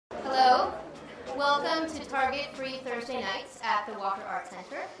Welcome to Target Free Thursday Nights at the Walker Art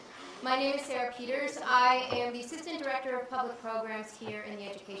Center. My name is Sarah Peters. I am the Assistant Director of Public Programs here in the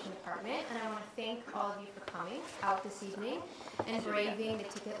Education Department, and I want to thank all of you for coming out this evening and braving the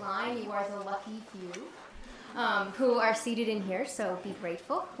ticket line. You are the lucky few who are seated in here, so be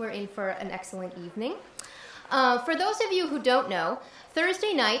grateful. We're in for an excellent evening. For those of you who don't know,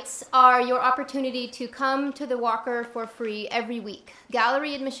 Thursday nights are your opportunity to come to the Walker for free every week.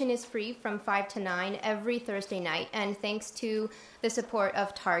 Gallery admission is free from 5 to 9 every Thursday night, and thanks to the support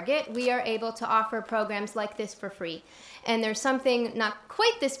of Target, we are able to offer programs like this for free. And there's something not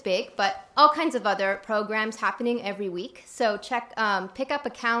quite this big, but all kinds of other programs happening every week. So pick up a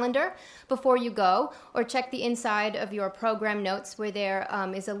calendar before you go, or check the inside of your program notes where there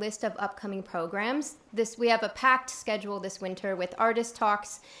is a list of upcoming programs. We have a packed schedule this winter with artist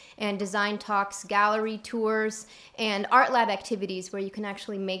talks and design talks, gallery tours, and art lab activities where you can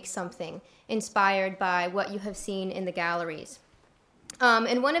actually make something inspired by what you have seen in the galleries.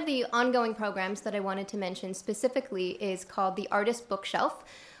 And one of the ongoing programs that I wanted to mention specifically is called the Artist Bookshelf,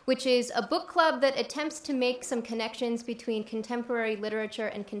 which is a book club that attempts to make some connections between contemporary literature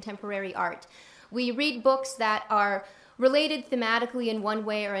and contemporary art. We read books that are related thematically in one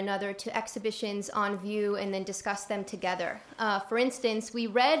way or another to exhibitions on view and then discuss them together. For instance, we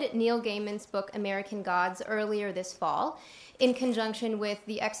read Neil Gaiman's book American Gods earlier this fall in conjunction with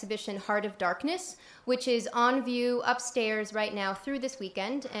the exhibition Heart of Darkness, which is on view upstairs right now through this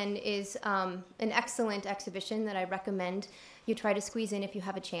weekend and is an excellent exhibition that I recommend you try to squeeze in if you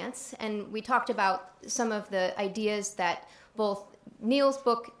have a chance. And we talked about some of the ideas that both Neil's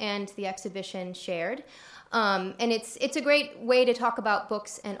book and the exhibition shared. And it's a great way to talk about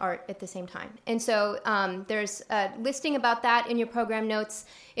books and art at the same time. And so there's a listing about that in your program notes.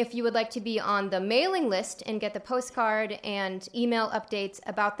 If you would like to be on the mailing list and get the postcard and email updates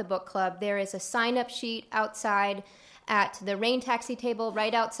about the book club, there is a sign-up sheet outside at the rain taxi table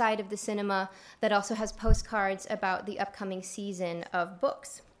right outside of the cinema that also has postcards about the upcoming season of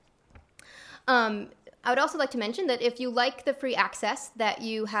books. I would also like to mention that if you like the free access that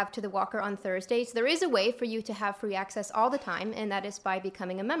you have to the Walker on Thursdays, there is a way for you to have free access all the time, and that is by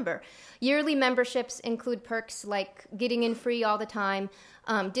becoming a member. Yearly memberships include perks like getting in free all the time,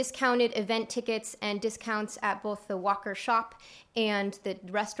 discounted event tickets, and discounts at both the Walker shop and the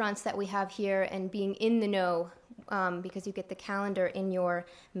restaurants that we have here, and being in the know because you get the calendar in your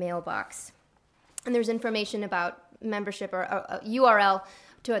mailbox. And there's information about membership or a URL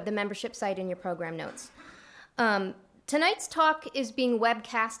to the membership site in your program notes. Tonight's talk is being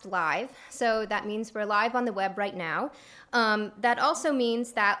webcast live, so that means we're live on the web right now. That also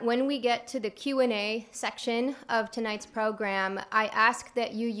means that when we get to the Q&A section of tonight's program, I ask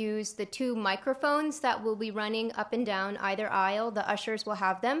that you use the 2 microphones that will be running up and down either aisle. The ushers will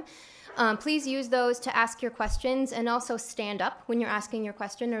have them. Please use those to ask your questions, and also stand up when you're asking your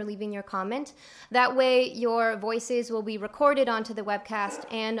question or leaving your comment. That way your voices will be recorded onto the webcast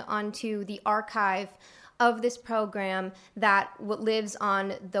and onto the archive of this program that lives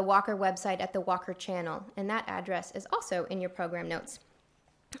on the Walker website at the Walker channel, and that address is also in your program notes.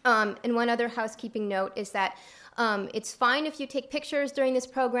 And one other housekeeping note is that it's fine if you take pictures during this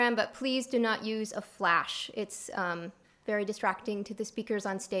program, but please do not use a flash. It's very distracting to the speakers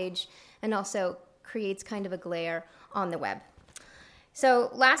on stage and also creates kind of a glare on the web. So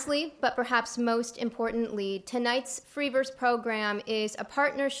lastly, but perhaps most importantly, tonight's Freeverse program is a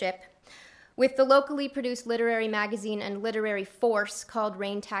partnership with the locally produced literary magazine and literary force called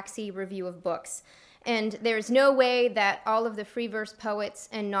Rain Taxi Review of Books. And there's no way that all of the Freeverse poets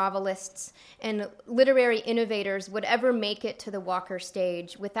and novelists and literary innovators would ever make it to the Walker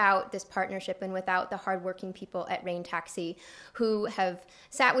stage without this partnership and without the hardworking people at Rain Taxi who have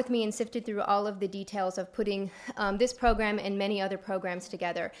sat with me and sifted through all of the details of putting this program and many other programs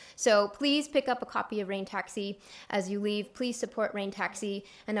together. So please pick up a copy of Rain Taxi as you leave. Please support Rain Taxi.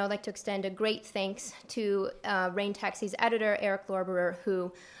 And I would like to extend a great thanks to Rain Taxi's editor, Eric Lorberer,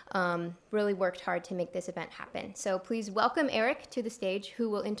 who really worked hard to make this event happen. So please welcome Eric to the stage, who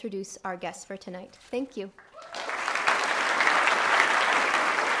will introduce our guests for tonight. Thank you.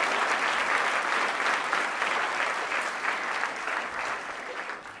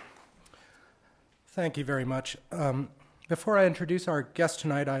 Thank you very much. Before I introduce our guest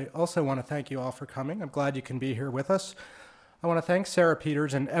tonight, I also want to thank you all for coming. I'm glad you can be here with us. I want to thank Sarah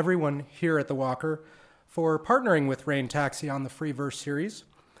Peters and everyone here at the Walker for partnering with Rain Taxi on the Freeverse series.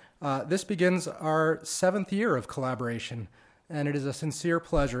 This begins our 7th year of collaboration, and it is a sincere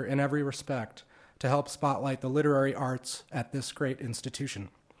pleasure in every respect to help spotlight the literary arts at this great institution.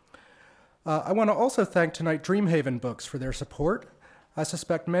 I want to also thank tonight Dreamhaven Books for their support. I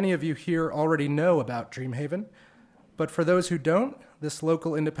suspect many of you here already know about Dreamhaven, but for those who don't, this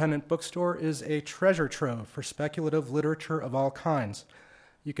local independent bookstore is a treasure trove for speculative literature of all kinds.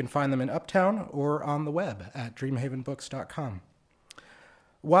 You can find them in Uptown or on the web at dreamhavenbooks.com.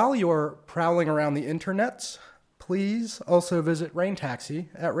 While you're prowling around the internets, please also visit Rain Taxi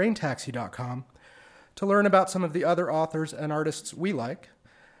at raintaxi.com to learn about some of the other authors and artists we like,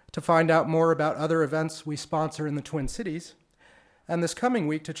 to find out more about other events we sponsor in the Twin Cities, and this coming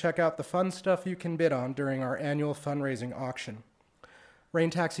week to check out the fun stuff you can bid on during our annual fundraising auction. Rain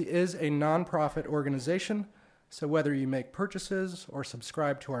Taxi is a nonprofit organization, so whether you make purchases or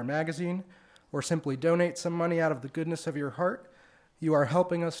subscribe to our magazine or simply donate some money out of the goodness of your heart, you are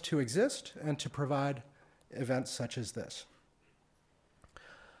helping us to exist and to provide events such as this.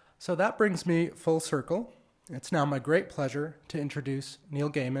 So that brings me full circle. It's now my great pleasure to introduce Neil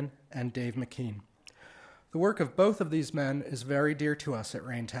Gaiman and Dave McKean. The work of both of these men is very dear to us at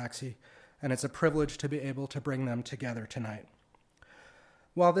Rain Taxi, and it's a privilege to be able to bring them together tonight.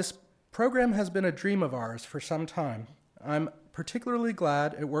 While this program has been a dream of ours for some time, I'm particularly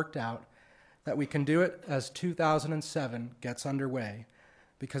glad it worked out that we can do it as 2007 gets underway,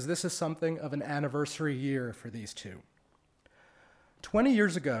 because this is something of an anniversary year for these two. 20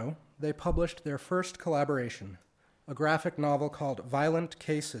 years ago, they published their first collaboration, a graphic novel called Violent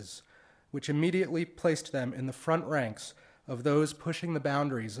Cases, which immediately placed them in the front ranks of those pushing the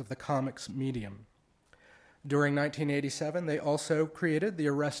boundaries of the comics medium. During 1987, they also created the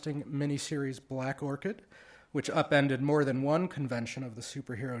arresting miniseries Black Orchid, which upended more than one convention of the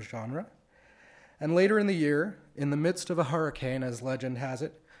superhero genre. And later in the year, in the midst of a hurricane, as legend has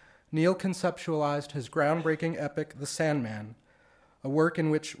it, Neil conceptualized his groundbreaking epic, The Sandman, a work in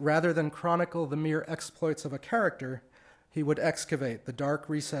which, rather than chronicle the mere exploits of a character, he would excavate the dark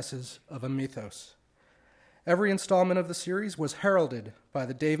recesses of a mythos. Every installment of the series was heralded by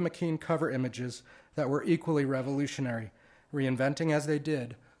the Dave McKean cover images that were equally revolutionary, reinventing as they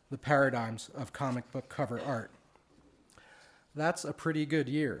did the paradigms of comic book cover art. That's a pretty good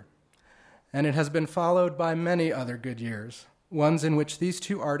year, and it has been followed by many other good years, ones in which these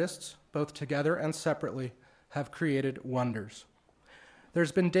two artists, both together and separately, have created wonders.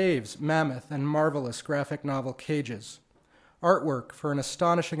 There's been Dave's mammoth and marvelous graphic novel Cages, artwork for an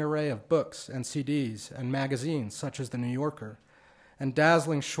astonishing array of books and CDs and magazines such as The New Yorker, and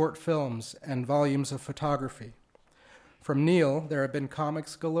dazzling short films and volumes of photography. From Neil, there have been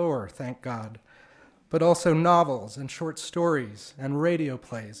comics galore, thank God, but also novels and short stories and radio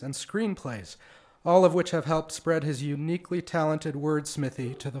plays and screenplays, all of which have helped spread his uniquely talented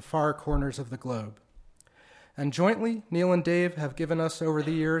wordsmithy to the far corners of the globe. And jointly, Neil and Dave have given us over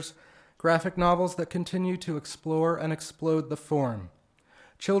the years graphic novels that continue to explore and explode the form,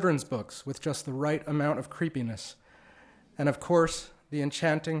 children's books with just the right amount of creepiness, and of course, the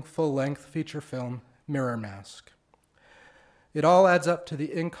enchanting full-length feature film, Mirrormask. It all adds up to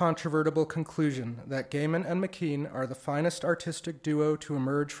the incontrovertible conclusion that Gaiman and McKean are the finest artistic duo to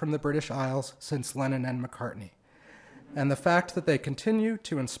emerge from the British Isles since Lennon and McCartney. And the fact that they continue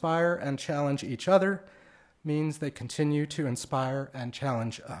to inspire and challenge each other means they continue to inspire and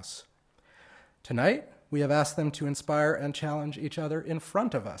challenge us. Tonight, we have asked them to inspire and challenge each other in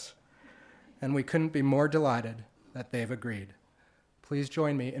front of us, and we couldn't be more delighted that they've agreed. Please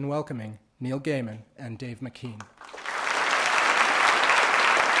join me in welcoming Neil Gaiman and Dave McKean.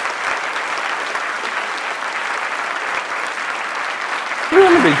 I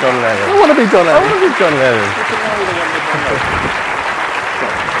want to be John Lennon. I want to be John Lennon. I want to be John Lennon.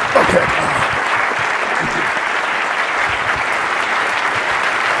 Okay.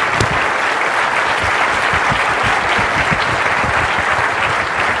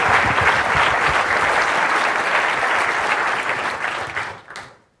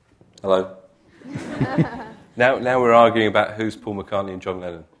 Hello. Now we're arguing about who's Paul McCartney and John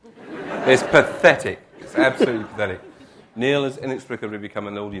Lennon. It's pathetic. It's absolutely pathetic. Neil has inexplicably become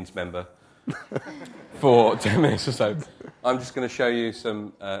an audience member for 10 minutes or so. I'm just going to show you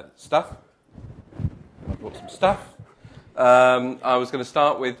some stuff. I brought some stuff. I was going to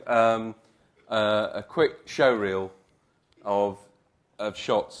start with a quick show reel of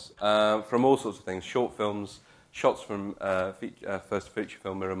shots from all sorts of things, short films, shots from first feature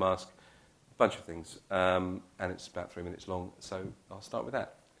film Mirrormask, a bunch of things, and it's about 3 minutes long, so I'll start with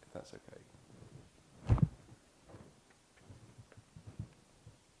that, if that's okay.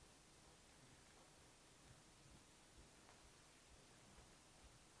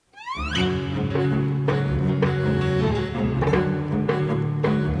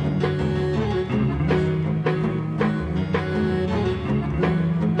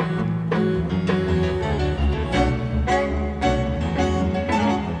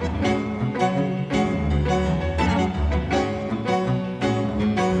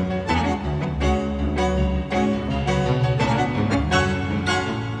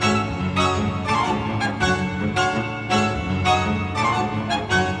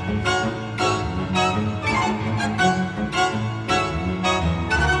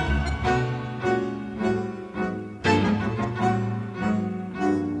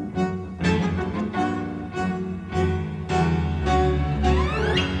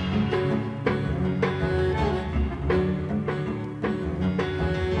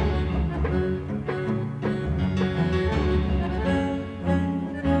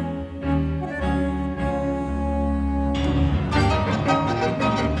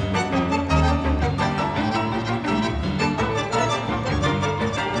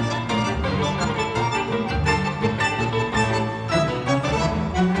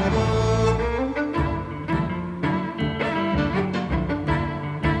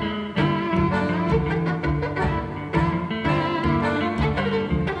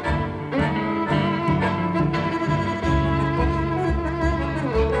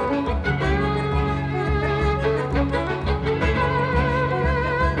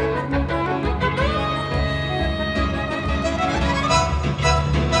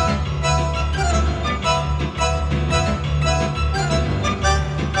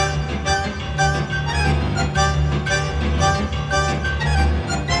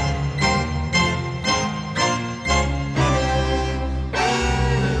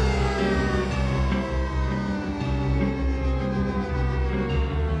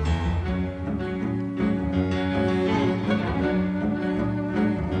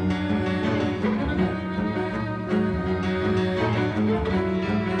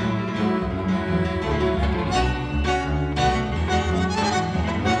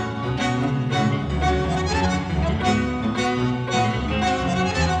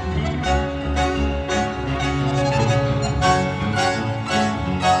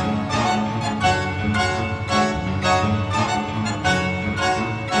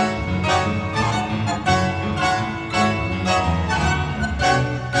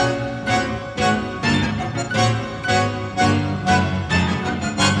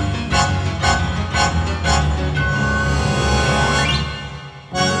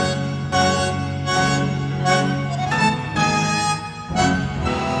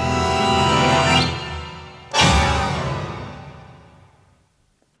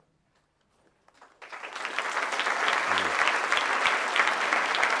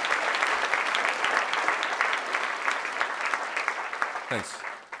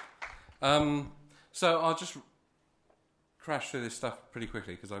 So I'll just crash through this stuff pretty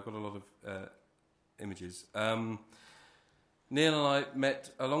quickly because I've got a lot of images. Neil and I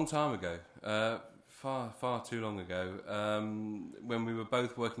met a long time ago, far too long ago, when we were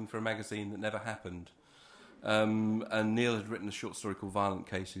both working for a magazine that never happened. And Neil had written a short story called Violent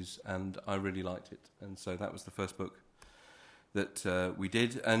Cases, and I really liked it. And so that was the first book that we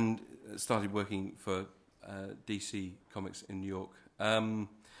did, and started working for DC Comics in New York.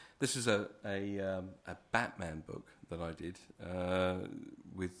 This is a Batman book that I did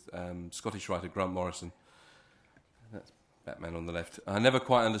with Scottish writer Grant Morrison. That's Batman on the left. I never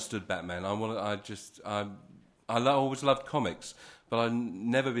quite understood Batman. I always loved comics, but I've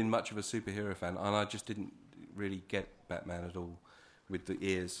never been much of a superhero fan, and I just didn't really get Batman at all, with the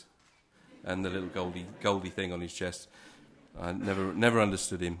ears and the little goldy thing on his chest. I never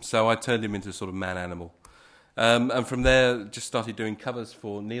understood him, so I turned him into a sort of man-animal. And from there, just started doing covers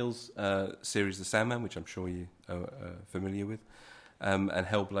for Neil's series, The Sandman, which I'm sure you are familiar with, and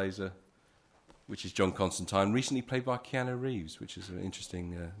Hellblazer, which is John Constantine, recently played by Keanu Reeves, which is an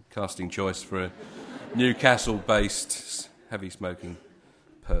interesting casting choice for a Newcastle-based, heavy-smoking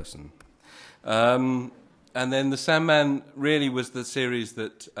person. And then The Sandman really was the series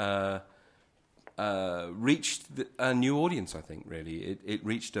that reached a new audience, I think, really. It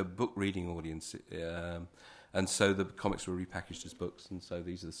reached a book-reading audience, and so the comics were repackaged as books, and so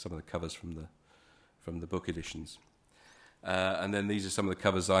these are some of the covers from the book editions. And then these are some of the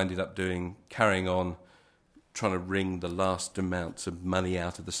covers I ended up doing, carrying on, trying to wring the last amounts of money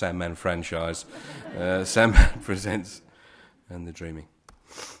out of the Sandman franchise. Sandman Presents and The Dreaming.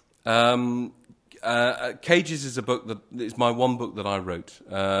 Cages is a book that is my one book that I wrote,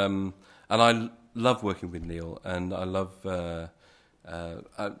 and I love working with Neil, and I love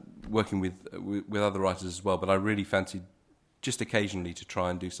working with other writers as well. But I really fancied just occasionally to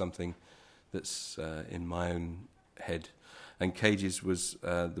try and do something that's in my own head. And Cages was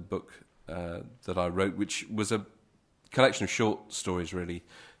the book that I wrote, which was a collection of short stories, really,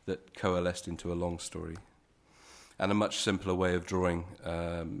 that coalesced into a long story. And a much simpler way of drawing.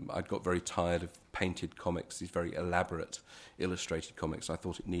 I'd got very tired of painted comics, these very elaborate, illustrated comics. I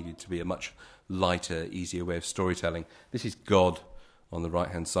thought it needed to be a much lighter, easier way of storytelling. This is God on the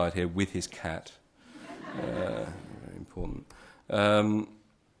right-hand side here with his cat. Very important.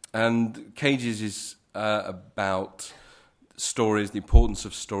 And Cages is about stories, the importance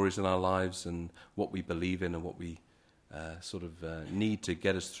of stories in our lives, and what we believe in and what we sort of need to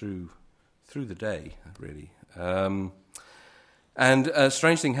get us through the day, really. And a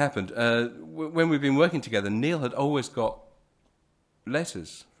strange thing happened. When we've been working together, Neil had always got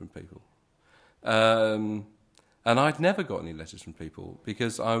letters from people. And I'd never got any letters from people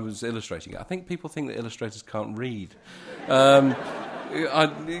because I was illustrating it. I think people think that illustrators can't read.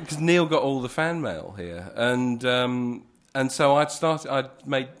 Because Neil got all the fan mail here. And so I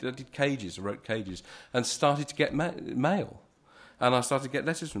did Cages, I wrote Cages, and started to get mail. And I started to get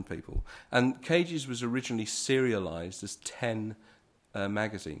letters from people. And Cages was originally serialised as 10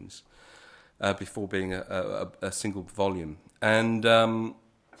 magazines before being a single volume. And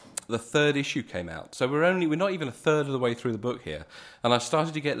the third issue came out. So we're not even a third of the way through the book here. And I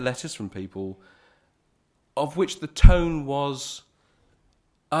started to get letters from people of which the tone was,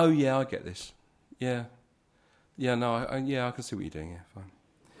 oh, yeah, I get this. Yeah. Yeah, no, I can see what you're doing. Yeah, fine.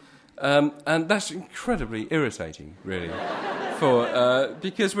 And that's incredibly irritating, really.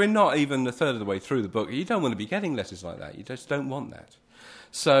 Because we're not even a third of the way through the book. You don't want to be getting letters like that. You just don't want that.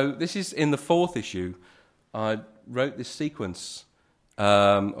 So this is in the fourth issue. I wrote this sequence,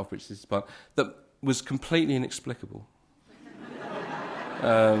 of which this is part, that was completely inexplicable.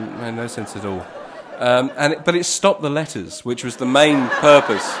 Made no sense at all. But it stopped the letters, which was the main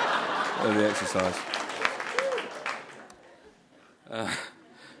purpose of the exercise.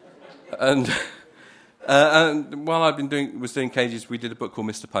 And while I've been doing Cages, we did a book called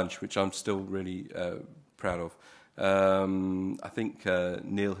Mr. Punch, which I'm still really proud of. I think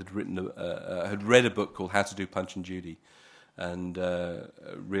Neil had read a book called How to Do Punch and Judy, and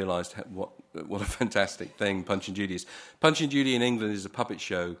realised what a fantastic thing Punch and Judy is. Punch and Judy in England is a puppet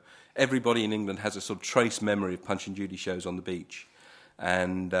show. Everybody in England has a sort of trace memory of Punch and Judy shows on the beach,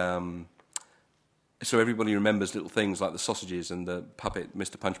 and so everybody remembers little things like the sausages and the puppet,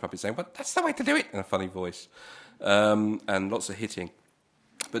 Mr. Punch puppet, saying, "Well, that's the way to do it," in a funny voice, and lots of hitting.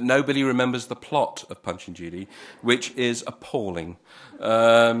 But nobody remembers the plot of Punch and Judy, which is appalling.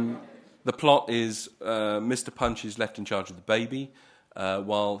 The plot is Mr. Punch is left in charge of the baby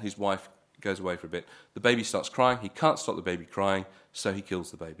while his wife goes away for a bit. The baby starts crying. He can't stop the baby crying, so he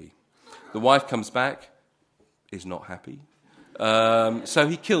kills the baby. The wife comes back, is not happy. So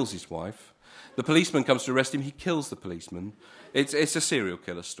he kills his wife. The policeman comes to arrest him. He kills the policeman. It's a serial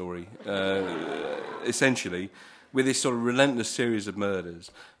killer story, essentially, with this sort of relentless series of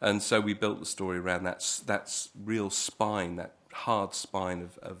murders. And so we built the story around that real spine, that hard spine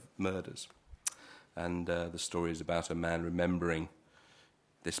of murders. And the story is about a man remembering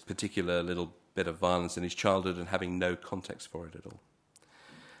this particular little bit of violence in his childhood and having no context for it at all.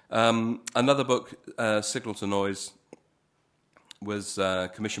 Another book, Signal to Noise, was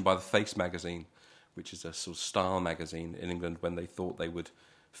commissioned by the Face magazine, which is a sort of style magazine in England, when they thought they would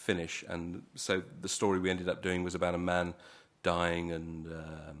finish. And so the story we ended up doing was about a man dying and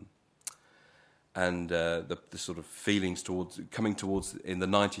the sort of feelings coming towards in the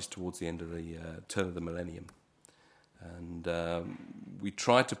 90s, towards the end of the turn of the millennium. And we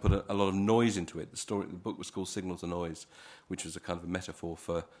tried to put a lot of noise into it. The book was called Signal to Noise, which was a kind of a metaphor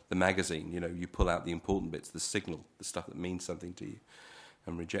for the magazine. You know, you pull out the important bits, the signal, the stuff that means something to you,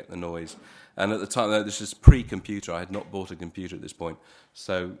 and reject the noise. And at the time, this is pre-computer. I had not bought a computer at this point,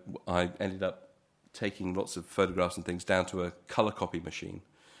 so I ended up taking lots of photographs and things down to a colour copy machine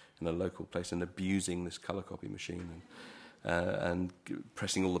in a local place and abusing this colour copy machine and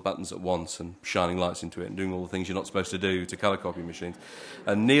pressing all the buttons at once and shining lights into it and doing all the things you're not supposed to do to colour copy machines.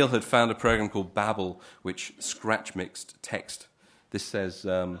 And Neil had found a program called Babel, which scratch-mixed text. This says,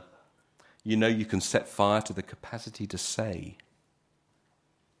 you can set fire to the capacity to say.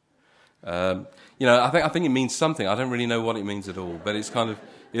 I think it means something. I don't really know what it means at all, but it's kind of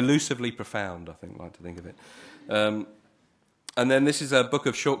elusively profound, I think, like to think of it. And then this is a book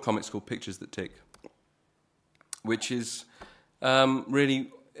of short comics called Pictures That Tick, which is really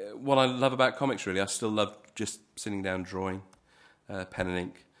what I love about comics, really. I still love just sitting down, drawing, pen and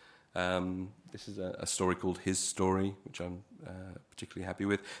ink. This is a story called His Story, which I'm particularly happy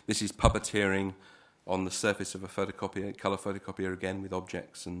with. This is puppeteering on the surface of a photocopier, colour photocopier again, with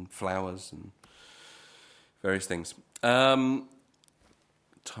objects and flowers and various things.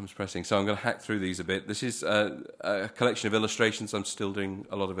 Time's pressing, so I'm going to hack through these a bit. This is a collection of illustrations. I'm still doing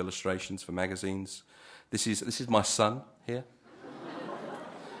a lot of illustrations for magazines. This is my son here.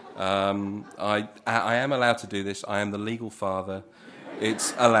 I am allowed to do this. I am the legal father.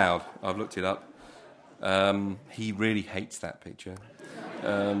 It's allowed. I've looked it up. He really hates that picture.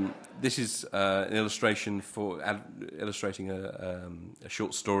 This is an illustration for illustrating a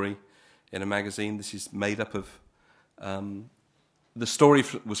short story in a magazine. This is made up of... the story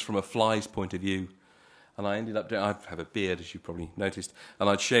was from a fly's point of view, and I ended up doing... I have a beard, as you probably noticed, and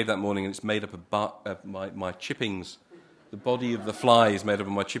I'd shaved that morning, and it's made up of my chippings. The body of the fly is made up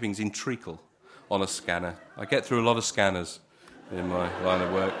of my chippings in treacle on a scanner. I get through a lot of scanners in my line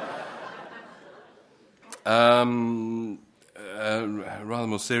of work. Rather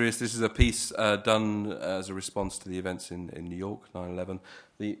more serious, this is a piece done as a response to the events in New York, 9/11.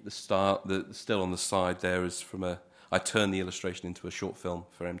 The still on the side there is from I turned the illustration into a short film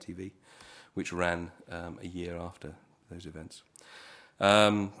for MTV, which ran a year after those events.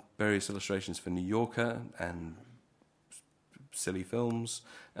 Various illustrations for New Yorker and silly films,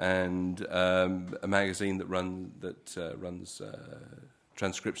 and a magazine that runs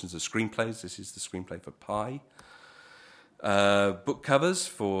transcriptions of screenplays. This is the screenplay for Pi. Book covers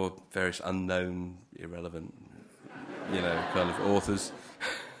for various unknown, irrelevant, kind of authors.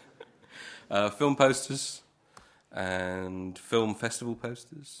 Film posters and film festival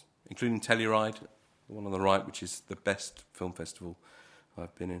posters, including Telluride, the one on the right, which is the best film festival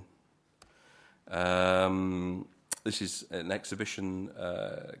I've been in. This is an exhibition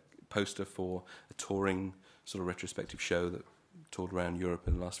poster for a touring sort of retrospective show that toured around Europe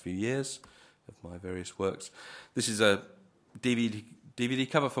in the last few years of my various works. This is a DVD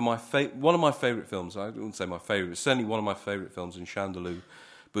cover for one of my favourite films. I wouldn't say my favourite, but certainly one of my favourite films, in Chandelou,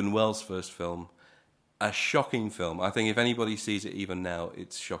 Buñuel's first film. A shocking film. I think if anybody sees it even now,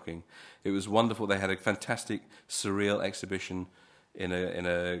 it's shocking. It was wonderful. They had a fantastic surreal exhibition in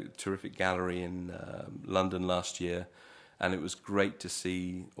a terrific gallery in London last year, and it was great to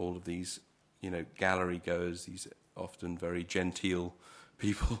see all of these, gallery goers, these often very genteel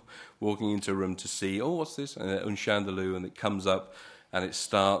people walking into a room to see, what's this? And Un Chandelou, and it comes up, and it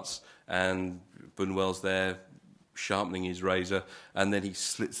starts, and Buñuel's there, sharpening his razor, and then he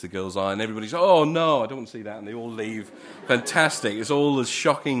slits the girl's eye, and everybody's, oh no, I don't want to see that, and they all leave. Fantastic. It's all as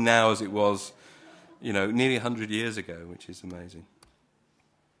shocking now as it was, nearly 100 years ago, which is amazing.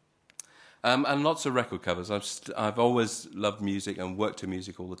 And lots of record covers. I've always loved music and worked to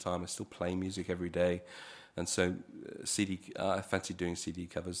music all the time. I still play music every day, and so I fancy doing CD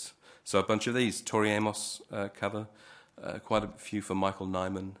covers. So a bunch of these. Tori Amos cover, quite a few for Michael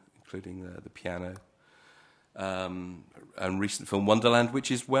Nyman, including the piano. and recent film Wonderland,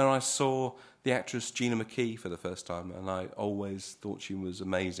 which is where I saw the actress Gina McKee for the first time, and I always thought she was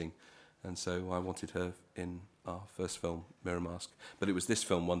amazing, and so I wanted her in our first film, Mirrormask. But it was this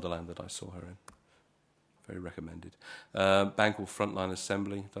film, Wonderland, that I saw her in. Very recommended. Band called Frontline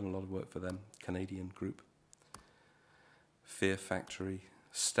Assembly, done a lot of work for them, Canadian group. Fear Factory,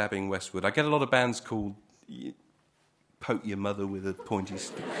 Stabbing Westwood. I get a lot of bands called Poke Your Mother with a Pointy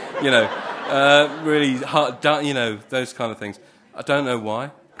Stick, really hard, those kind of things. I don't know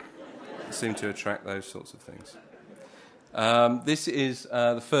why. I seem to attract those sorts of things. This is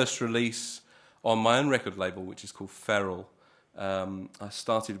the first release on my own record label, which is called Feral. I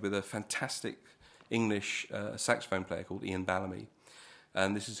started with a fantastic English saxophone player called Ian Ballamy,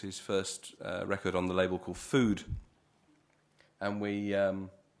 and this is his first record on the label called Food. And we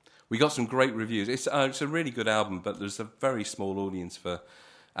got some great reviews. It's a really good album, but there's a very small audience for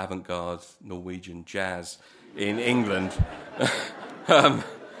avant-garde Norwegian jazz in England.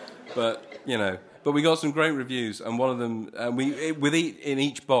 But we got some great reviews, and one of them, in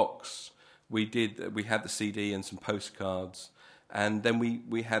each box, we had the CD and some postcards, and then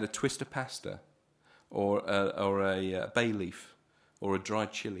we had a twist of pasta, or a bay leaf, or a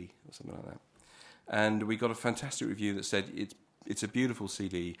dried chili, or something like that. And we got a fantastic review that said it's a beautiful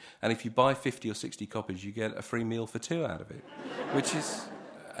CD, and if you buy 50 or 60 copies, you get a free meal for two out of it, which is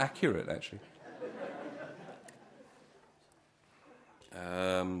accurate, actually.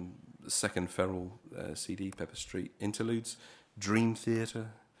 The second Feral CD, Pepper Street Interludes, Dream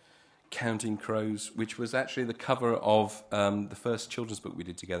Theatre, Counting Crows, which was actually the cover of the first children's book we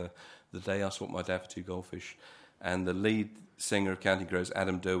did together, The Day I Swapped My Dad for Two Goldfish, and the lead singer of Counting Crows,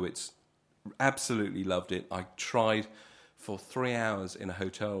 Adam Derwitz, absolutely loved it. I tried for 3 hours in a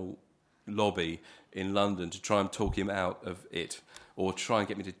hotel lobby in London to try and talk him out of it, or try and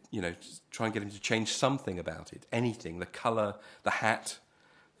get me to, try and get him to change something about it, anything, the colour, the hat,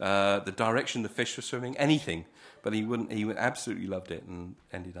 the direction the fish were swimming, anything. But he wouldn't. He absolutely loved it and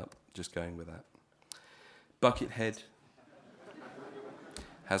ended up just going with that. Buckethead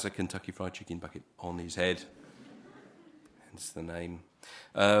has a Kentucky Fried Chicken bucket on his head, hence the name.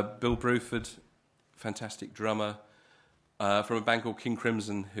 Bill Bruford, fantastic drummer, from a band called King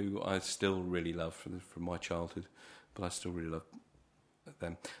Crimson, who I still really love from my childhood, but I still really love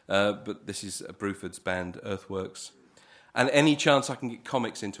them. But this is Bruford's band, Earthworks. And any chance I can get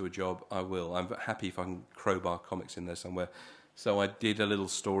comics into a job, I will. I'm happy if I can crowbar comics in there somewhere. So I did a little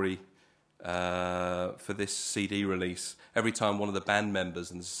story for this CD release. Every time one of the band members,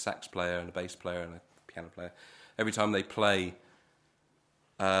 and there's a sax player and a bass player and a piano player, every time they play,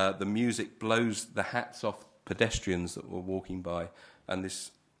 the music blows the hats off pedestrians that were walking by, and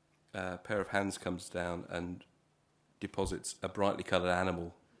this pair of hands comes down and deposits a brightly coloured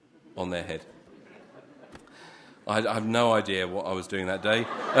animal on their head. I have no idea what I was doing that day,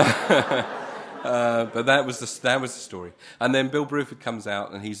 but that was the story. And then Bill Bruford comes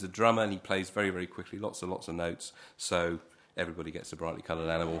out, and he's the drummer, and he plays very, very quickly, lots and lots of notes, so everybody gets a brightly coloured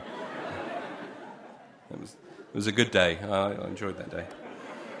animal. It was a good day. I enjoyed that day.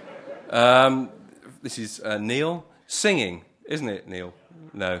 This is Neil singing, isn't it, Neil?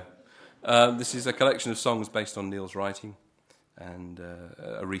 No. This is a collection of songs based on Neil's writing, and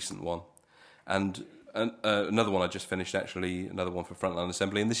a recent one. And another one I just finished, actually, another one for Frontline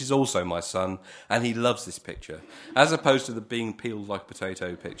Assembly, and this is also my son, and he loves this picture. As opposed to the being peeled like a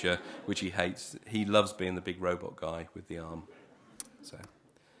potato picture, which he hates, he loves being the big robot guy with the arm. So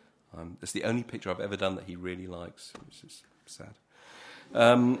it's the only picture I've ever done that he really likes, which is sad.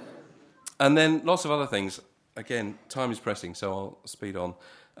 And then lots of other things. Again, time is pressing, so I'll speed on.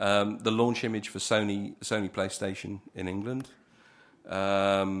 The launch image for Sony PlayStation in England.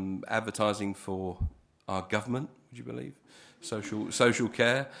 Advertising for our government, would you believe? Social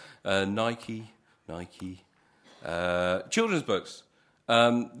care. Nike. Children's books.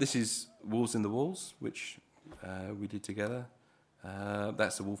 This is Wolves in the Walls, which we did together.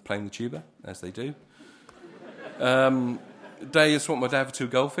 That's the wolf playing the tuba, as they do. Day I Swapped My Dad for Two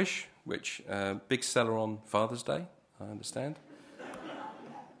Goldfish, which big seller on Father's Day, I understand.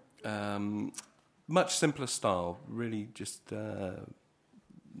 Much simpler style, really just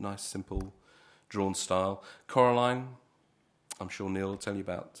nice, simple, drawn style. Coraline, I'm sure Neil will tell you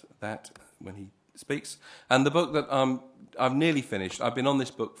about that when he speaks. And the book that I've nearly finished, I've been on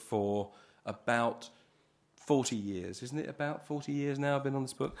this book for about 40 years, isn't it? About 40 years now I've been on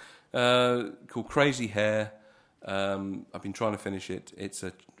this book, called Crazy Hair. I've been trying to finish it. It's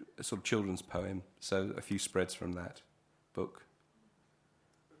a sort of children's poem, so a few spreads from that book.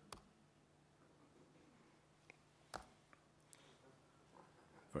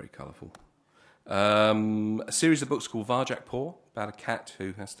 Very colourful. A series of books called Varjak Paw, about a cat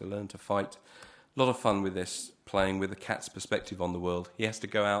who has to learn to fight. A lot of fun with this, playing with a cat's perspective on the world. He has to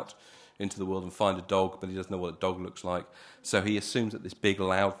go out into the world and find a dog, but he doesn't know what a dog looks like. So he assumes that this big,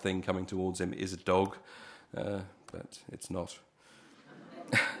 loud thing coming towards him is a dog, but it's not.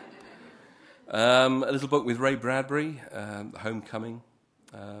 A little book with Ray Bradbury, Homecoming,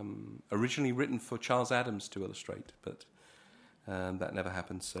 originally written for Charles Addams to illustrate, but that never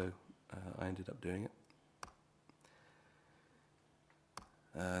happened, so I ended up doing it.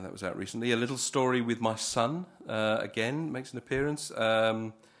 That was out recently. A little story with my son, again, makes an appearance,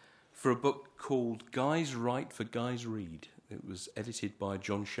 for a book called Guys Write for Guys Read. It was edited by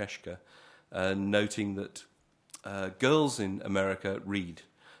John Sheshka, noting that girls in America read.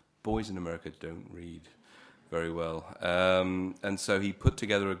 Boys in America don't read very well. And so he put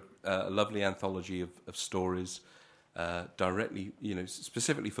together a lovely anthology of stories directly,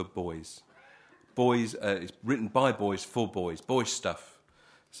 specifically for boys. Boys, it's written by boys for boys, boys stuff.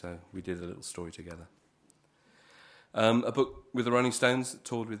 So we did a little story together. A book with the Rolling Stones that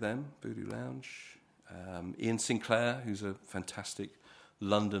toured with them, Voodoo Lounge. Ian Sinclair, who's a fantastic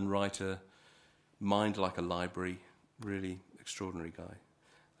London writer, mind like a library, really extraordinary guy.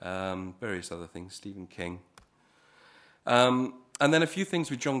 Various other things, Stephen King. And then a few things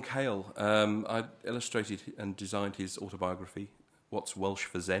with John Cale. I illustrated and designed his autobiography, What's Welsh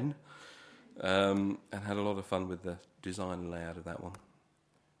for Zen, and had a lot of fun with the design and layout of that one.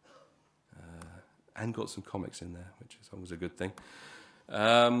 And got some comics in there, which is always a good thing.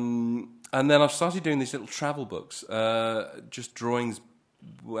 And then I've started doing these little travel books, just drawings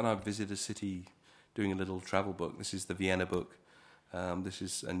when I visit a city, doing a little travel book. This is the Vienna book. This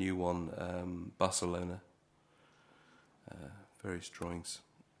is a new one, Barcelona. Various drawings.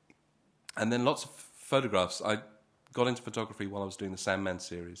 And then lots of photographs. I got into photography while I was doing the Sandman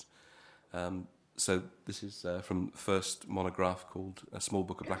series. So this is from the first monograph called A Small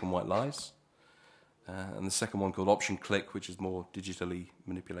Book of Black and White Lies. And the second one called Option Click, which is more digitally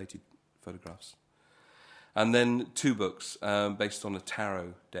manipulated photographs. And then two books based on a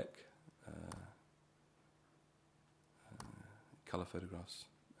tarot deck. Colour photographs,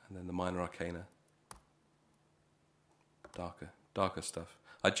 and then the Minor Arcana, darker stuff.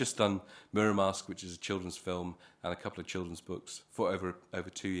 I'd just done Mirrormask, which is a children's film, and a couple of children's books for over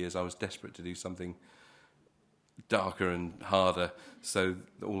 2 years. I was desperate to do something darker and harder, so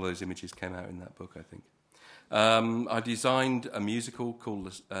all those images came out in that book, I think. I designed a musical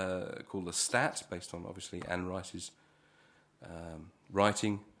called The Stat, based on, obviously, Anne Rice's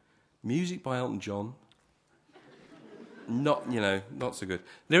writing. Music by Elton John. Not so good.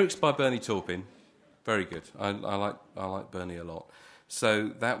 Lyrics by Bernie Taupin, very good. I like Bernie a lot. So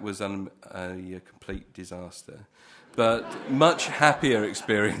that was a complete disaster, but much happier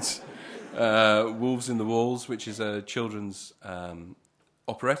experience. Wolves in the Walls, which is a children's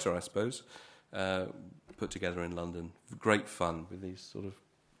operetta, I suppose, put together in London. Great fun with these sort of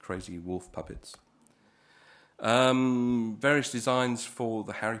crazy wolf puppets. Various designs for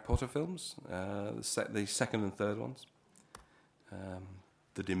the Harry Potter films, the second and third ones.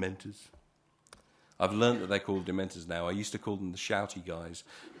 The Dementors. I've learnt that they're called Dementors now. I used to call them the shouty guys,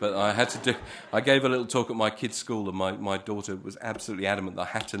 but I gave a little talk at my kids' school, and my daughter was absolutely adamant that I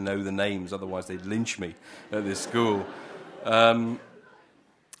had to know the names, otherwise they'd lynch me at this school. And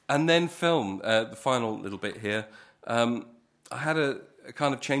then film, the final little bit here. I had a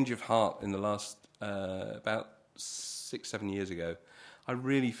kind of change of heart in the last, about 6-7 years ago. I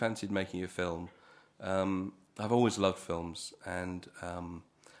really fancied making a film. I've always loved films, and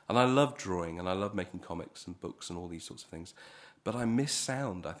I love drawing, and I love making comics and books and all these sorts of things. But I miss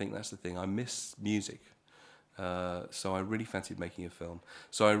sound. I think that's the thing. I miss music. So I really fancied making a film.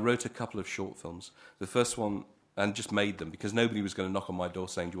 So I wrote a couple of short films. The first one, and just made them, because nobody was going to knock on my door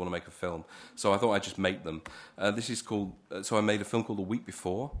saying, do you want to make a film? So I thought I'd just make them. This is called, so I made a film called The Week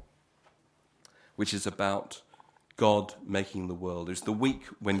Before, which is about God making the world. It's the week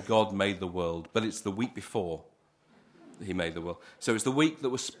when God made the world, but it's the week before he made the world. So it's the week that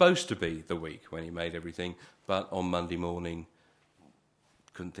was supposed to be the week when he made everything, but on Monday morning,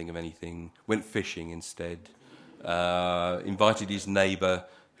 couldn't think of anything, went fishing instead, invited his neighbour,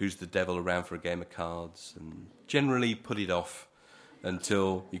 who's the devil, around for a game of cards, and generally put it off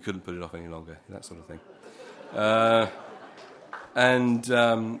until you couldn't put it off any longer, that sort of thing. And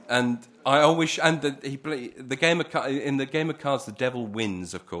I always, and the game of in the game of cards, the devil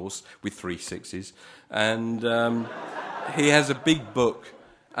wins, of course, with 3 sixes, and he has a big book,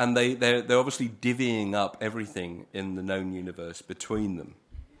 and they're obviously divvying up everything in the known universe between them,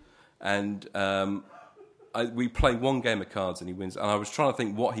 and we play one game of cards and he wins, and I was trying to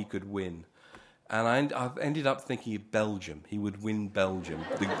think what he could win, And I ended up thinking of Belgium. He would win Belgium.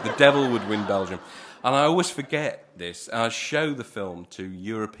 The devil would win Belgium. And I always forget this. And I show the film to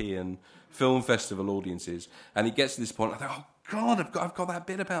European film festival audiences, and it gets to this point, I think, oh, God, I've got that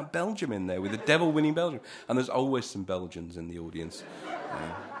bit about Belgium in there, with the devil winning Belgium. And there's always some Belgians in the audience.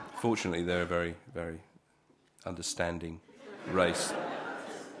 Fortunately, they're a very, very understanding race.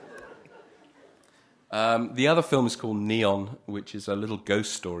 The other film is called Neon, which is a little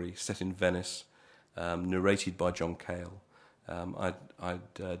ghost story set in Venice, narrated by John Cale.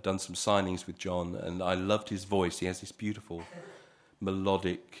 I'd done some signings with John, and I loved his voice. He has this beautiful,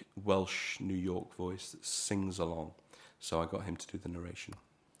 melodic Welsh New York voice that sings along. So I got him to do the narration.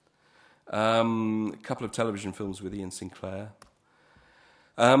 A couple of television films with Ian Sinclair.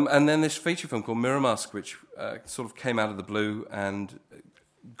 And then this feature film called Mirrormask, which sort of came out of the blue and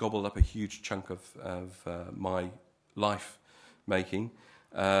gobbled up a huge chunk of my life making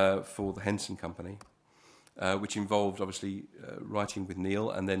for the Henson Company, which involved, obviously, writing with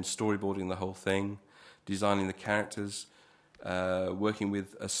Neil and then storyboarding the whole thing, designing the characters, working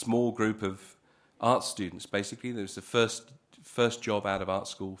with a small group of art students, basically. There was the first job out of art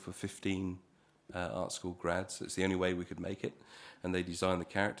school for 15 art school grads. It's the only way we could make it. And they designed the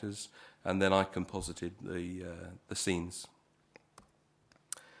characters, and then I composited the scenes.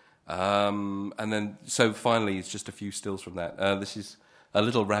 And then, so finally, it's just a few stills from that. This is a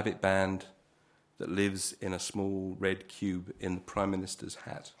little rabbit band that lives in a small red cube in the Prime Minister's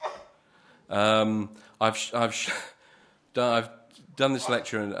hat. I've done this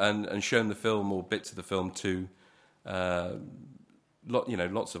lecture and shown the film or bits of the film to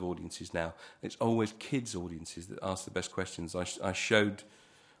lots of audiences now. It's always kids' audiences that ask the best questions.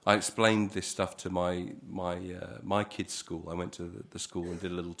 I explained this stuff to my kids' school. I went to the school and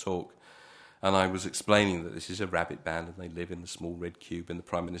did a little talk, and I was explaining that this is a rabbit band and they live in the small red cube in the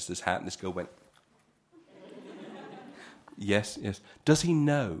Prime Minister's hat. And this girl went, "Yes, yes. Does he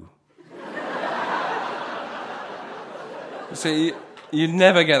know?" So you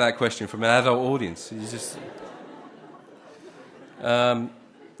never get that question from an adult audience. You just.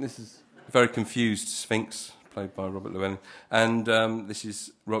 This is a very confused Sphinx, played by Robert Llewellyn. And this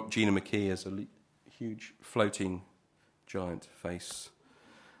is Gina McKee as a huge floating giant face.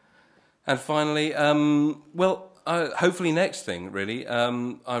 And finally, hopefully next thing, really.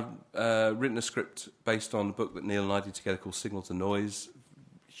 I've written a script based on a book that Neil and I did together called Signal to Noise.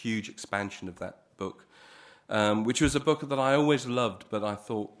 Huge expansion of that book, which was a book that I always loved, but I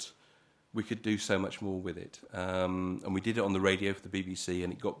thought we could do so much more with it. And we did it on the radio for the BBC,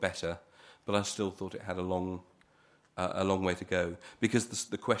 and it got better, but I still thought it had a long way to go, because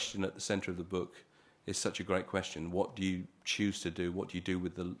the question at the centre of the book is such a great question. What do you choose to do? What do you do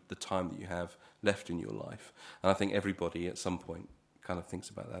with the time that you have left in your life? And I think everybody at some point kind of thinks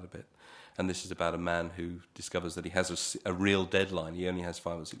about that a bit. And this is about a man who discovers that he has a real deadline. He only has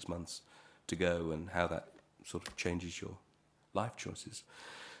 5 or 6 months to go, and how that sort of changes your life choices.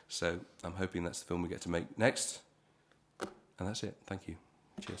 So I'm hoping that's the film we get to make next. And that's it. Thank you.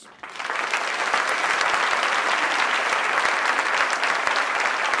 Cheers.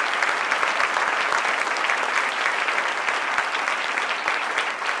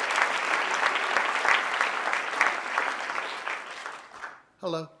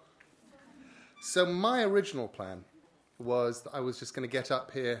 Hello. So my original plan was that I was just going to get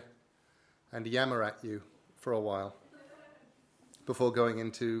up here and yammer at you for a while before going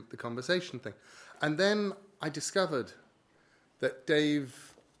into the conversation thing. And then I discovered that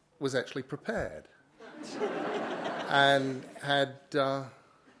Dave was actually prepared and had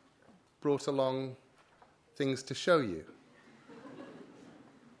brought along things to show you.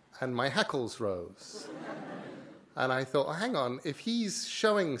 And my hackles rose. And I thought, oh, hang on, if he's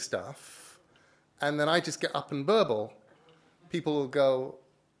showing stuff and then I just get up and burble, people will go,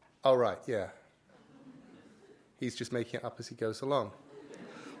 oh, right, yeah. He's just making it up as he goes along,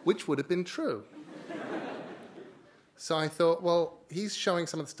 which would have been true. So I thought, well, he's showing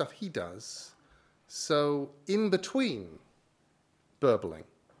some of the stuff he does, so in between burbling,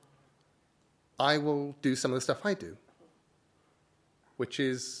 I will do some of the stuff I do, which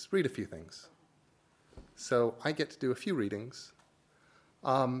is read a few things. So I get to do a few readings,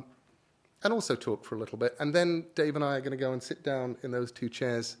 and also talk for a little bit, and then Dave and I are going to go and sit down in those 2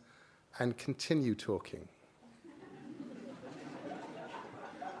 chairs and continue talking.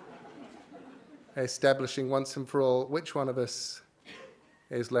 Establishing once and for all which one of us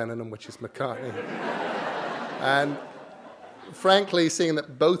is Lennon and which is McCartney. And frankly, seeing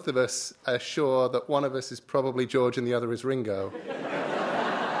that both of us are sure that one of us is probably George and the other is Ringo,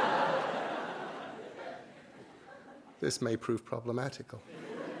 this may prove problematical.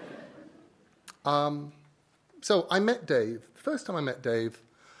 So I met Dave. The first time I met Dave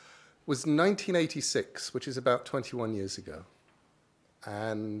was 1986, which is about 21 years ago.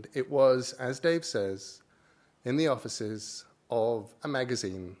 And it was, as Dave says, in the offices of a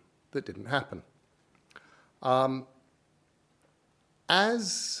magazine that didn't happen.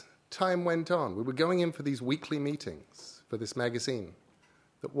 As time went on, we were going in for these weekly meetings for this magazine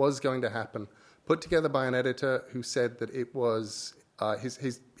that was going to happen, put together by an editor who said that it was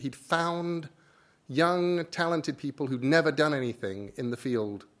he'd found young, talented people who'd never done anything in the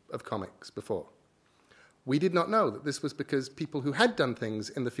field of comics before. We did not know that this was because people who had done things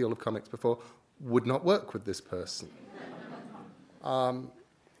in the field of comics before would not work with this person,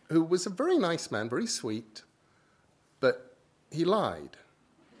 who was a very nice man, very sweet, but he lied.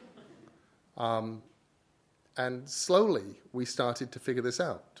 And slowly we started to figure this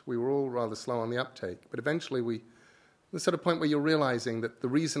out. We were all rather slow on the uptake, but eventually the sort of point where you're realizing that the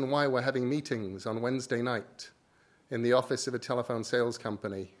reason why we're having meetings on Wednesday night in the office of a telephone sales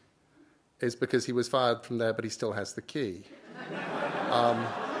company is because he was fired from there, but he still has the key.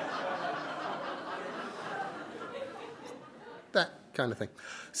 That kind of thing.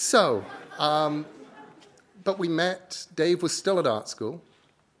 So, but we met. Dave was still at art school,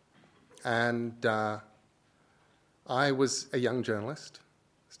 and I was a young journalist,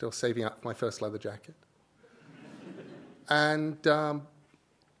 still saving up for my first leather jacket. And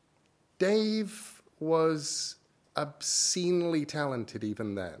Dave was obscenely talented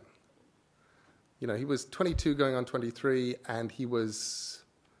even then. You know, he was 22 going on 23, and he was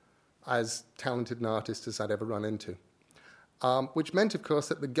as talented an artist as I'd ever run into. Which meant, of course,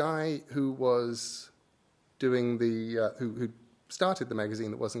 that the guy who was doing who started the magazine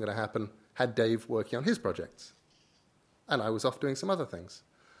that wasn't going to happen had Dave working on his projects. And I was off doing some other things.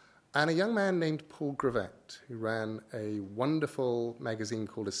 And a young man named Paul Gravett, who ran a wonderful magazine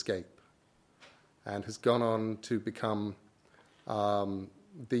called Escape, and has gone on to become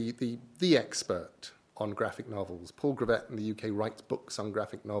the expert on graphic novels. Paul Gravett in the UK writes books on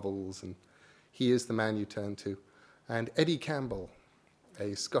graphic novels, and he is the man you turn to. And Eddie Campbell,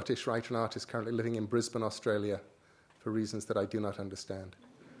 a Scottish writer and artist currently living in Brisbane, Australia, for reasons that I do not understand,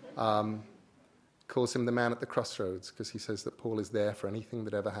 calls him the man at the crossroads, because he says that Paul is there for anything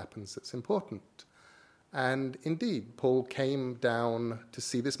that ever happens that's important. And indeed, Paul came down to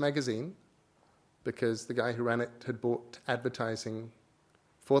see this magazine because the guy who ran it had bought advertising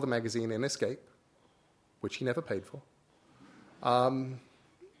for the magazine in Escape, which he never paid for.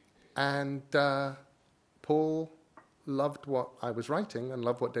 Paul loved what I was writing and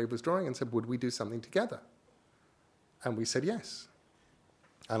loved what Dave was drawing and said, would we do something together? And we said yes.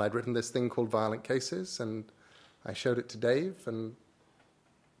 And I'd written this thing called Violent Cases, and I showed it to Dave, and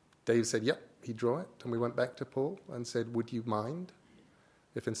Dave said, yep, he'd draw it. And we went back to Paul and said, would you mind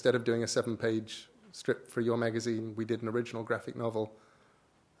if instead of doing a 7-page strip for your magazine, we did an original graphic novel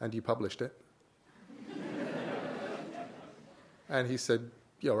and you published it? And he said,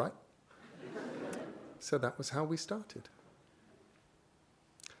 you're right. So that was how we started.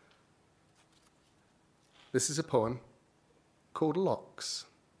 This is a poem called Locks,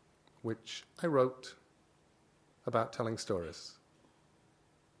 which I wrote about telling stories.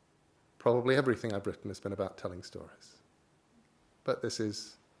 Probably everything I've written has been about telling stories. But this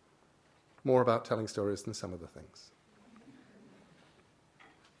is more about telling stories than some of the things.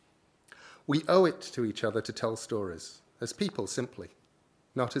 We owe it to each other to tell stories, as people simply,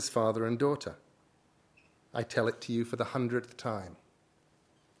 not as father and daughter. I tell it to you for the 100th time.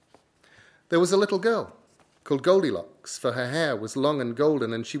 There was a little girl called Goldilocks, for her hair was long and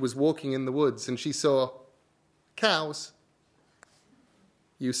golden, and she was walking in the woods, and she saw cows.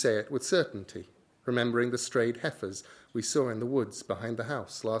 You say it with certainty, remembering the strayed heifers we saw in the woods behind the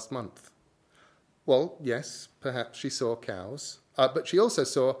house last month. Well, yes, perhaps she saw cows, but she also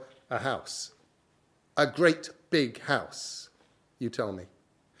saw a house. A great big house, you tell me.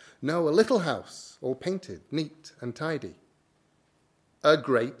 No, a little house, all painted, neat and tidy. A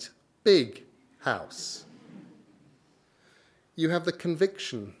great big house. You have the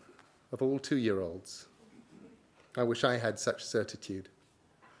conviction of all 2-year-olds. I wish I had such certitude.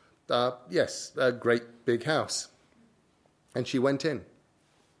 Yes, a great big house. And she went in.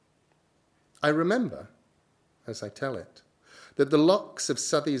 I remember, as I tell it, that the locks of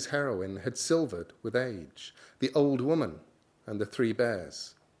Southey's heroine had silvered with age, the old woman and the 3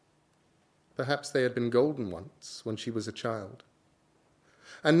 bears. Perhaps they had been golden once when she was a child.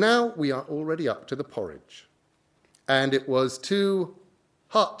 And now we are already up to the porridge. And it was too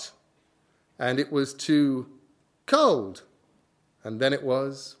hot, and it was too cold. And then it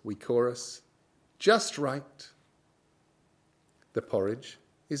was, we chorus, just right. The porridge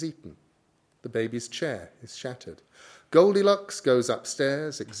is eaten. The baby's chair is shattered. Goldilocks goes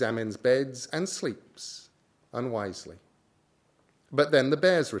upstairs, examines beds, and sleeps unwisely. But then the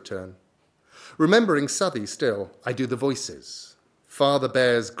bears return. Remembering Southey still, I do the voices. Father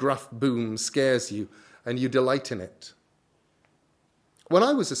Bear's gruff boom scares you, and you delight in it. When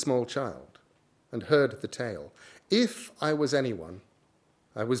I was a small child and heard the tale, if I was anyone,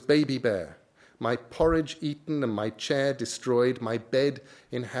 I was Baby Bear, my porridge eaten and my chair destroyed, my bed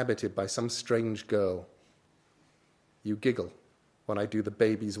inhabited by some strange girl. You giggle when I do the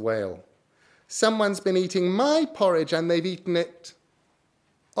baby's wail. Someone's been eating my porridge and they've eaten it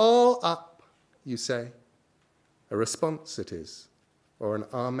all up, you say. A response it is, or an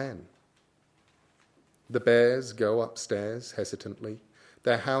amen. The bears go upstairs hesitantly.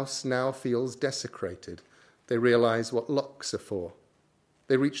 Their house now feels desecrated. They realize what locks are for.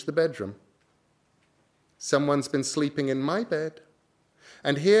 They reach the bedroom. Someone's been sleeping in my bed.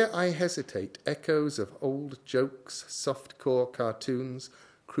 And here I hesitate, echoes of old jokes, soft-core cartoons,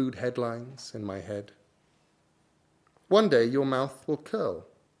 crude headlines in my head. One day your mouth will curl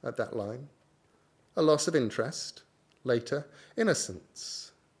at that line. A loss of interest. Later,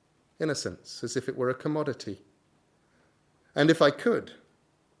 innocence. Innocence, as if it were a commodity. And if I could,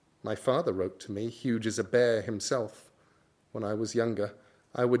 my father wrote to me, huge as a bear himself, when I was younger,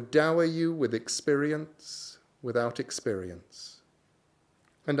 I would dower you with experience without experience.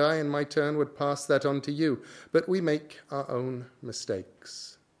 And I, in my turn, would pass that on to you. But we make our own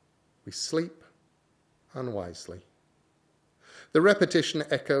mistakes. We sleep unwisely. The repetition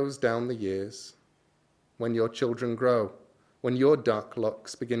echoes down the years. When your children grow, when your dark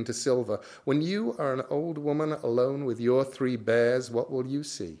locks begin to silver, when you are an old woman alone with your 3 bears, what will you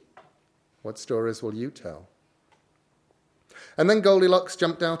see? What stories will you tell? And then Goldilocks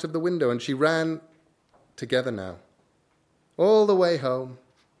jumped out of the window and she ran, together now, all the way home.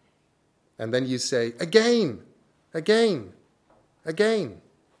 And then you say, again, again, again.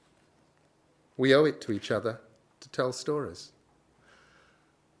 We owe it to each other to tell stories.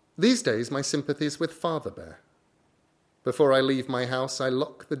 These days, my sympathy is with Father Bear. Before I leave my house, I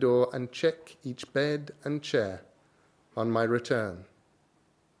lock the door and check each bed and chair on my return.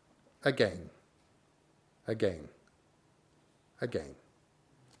 Again, again, again.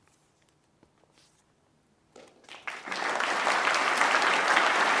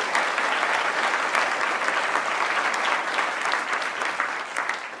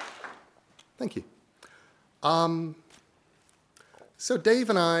 Thank you. So Dave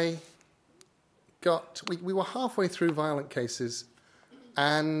and I we were halfway through Violent Cases,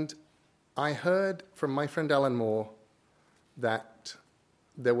 and I heard from my friend Alan Moore that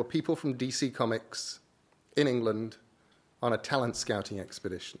there were people from DC Comics in England on a talent scouting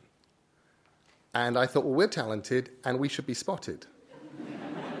expedition. And I thought, well, we're talented, and we should be spotted.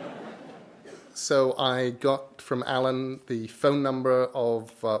 So I got from Alan the phone number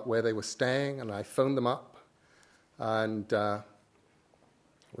of where they were staying, and I phoned them up. And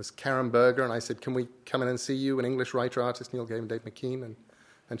it was Karen Berger, and I said, can we come in and see you, an English writer-artist, Neil Gaiman, Dave McKean?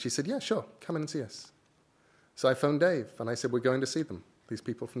 And she said, yeah, sure, come in and see us. So I phoned Dave, and I said, we're going to see them, these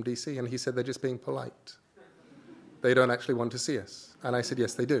people from DC. And he said, they're just being polite. They don't actually want to see us. And I said,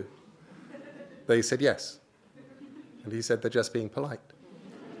 yes, they do. They said, yes. And he said, they're just being polite.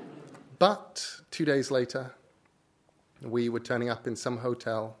 But 2 days later, we were turning up in some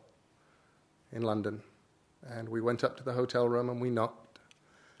hotel in London. And we went up to the hotel room and we knocked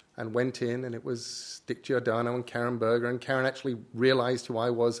and went in, and it was Dick Giordano and Karen Berger. And Karen actually realized who I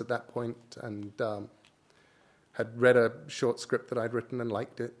was at that point and had read a short script that I'd written and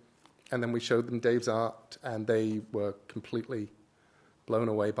liked it. And then we showed them Dave's art, and they were completely blown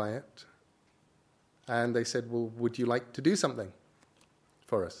away by it. And they said, well, would you like to do something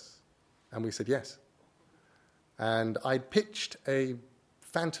for us? And we said, yes. And I'd pitched a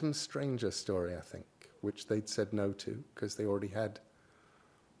Phantom Stranger story, I think, which they'd said no to because they already had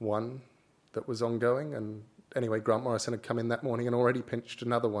one that was ongoing. And anyway, Grant Morrison had come in that morning and already pitched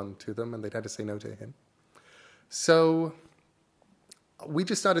another one to them, and they'd had to say no to him. So we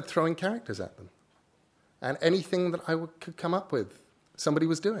just started throwing characters at them. And anything that I could come up with, somebody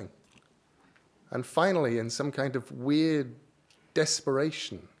was doing. And finally, in some kind of weird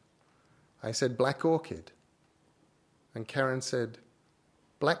desperation, I said, Black Orchid. And Karen said,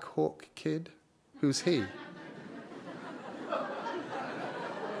 Black Hawk Kid? Who's he?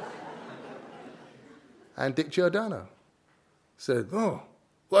 And Dick Giordano said, oh,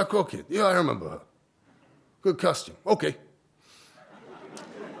 Black Orchid. Yeah, I remember her. Good costume. Okay.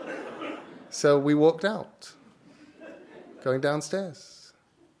 So we walked out, going downstairs.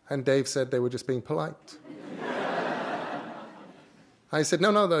 And Dave said they were just being polite. I said,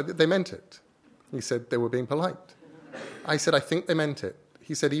 no, they meant it. He said, they were being polite. I said, I think they meant it.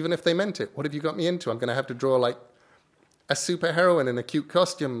 He said, even if they meant it, what have you got me into? I'm going to have to draw like a superheroine in a cute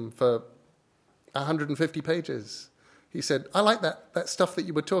costume for 150 pages. He said, I like that stuff that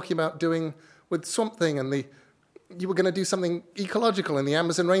you were talking about doing with Swamp Thing, and you were going to do something ecological in the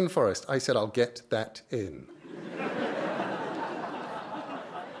Amazon rainforest. I said, I'll get that in.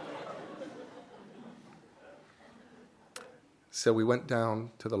 So we went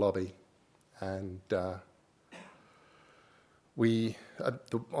down to the lobby, and on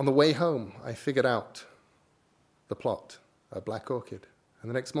the way home, I figured out the plot of Black Orchid. And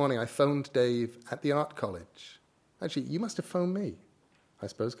the next morning, I phoned Dave at the art college. Actually, you must have phoned me, I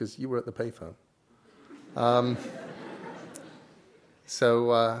suppose, because you were at the payphone.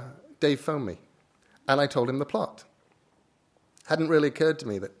 So Dave phoned me, and I told him the plot. Hadn't really occurred to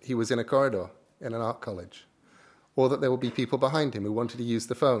me that he was in a corridor in an art college, or that there would be people behind him who wanted to use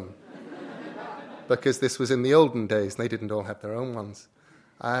the phone, because this was in the olden days, and they didn't all have their own ones.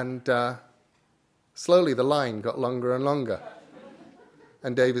 And slowly the line got longer and longer,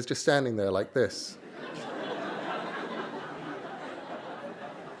 and Dave is just standing there like this.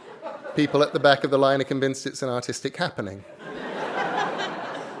 People at the back of the line are convinced it's an artistic happening.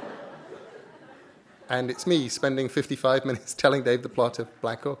 And it's me spending 55 minutes telling Dave the plot of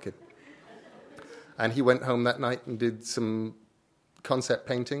Black Orchid. And he went home that night and did some concept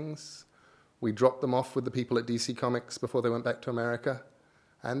paintings. We dropped them off with the people at DC Comics before they went back to America,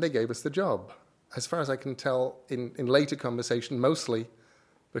 and they gave us the job. As far as I can tell, in later conversation, mostly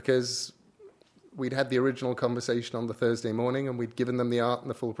because we'd had the original conversation on the Thursday morning, and we'd given them the art and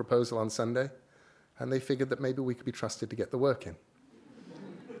the full proposal on Sunday, and they figured that maybe we could be trusted to get the work in.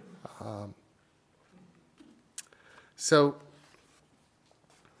 So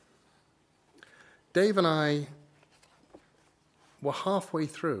Dave and I were halfway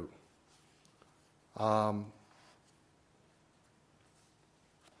through.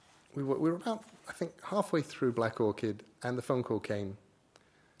 We were about, I think, halfway through Black Orchid, and the phone call came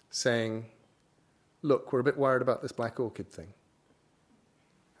saying, look, we're a bit worried about this Black Orchid thing.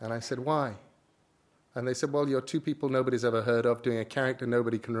 And I said, why? And they said, well, you're two people nobody's ever heard of, doing a character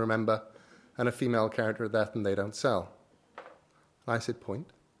nobody can remember, and a female character at that, and they don't sell. And I said, point.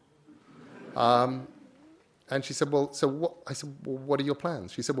 And she said, well, so what? I said, well, what are your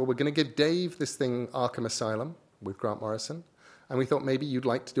plans? She said, well, we're going to give Dave this thing, Arkham Asylum, with Grant Morrison, and we thought maybe you'd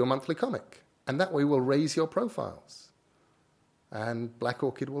like to do a monthly comic, and that way we'll raise your profiles, and Black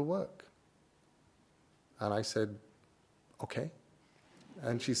Orchid will work. And I said, okay.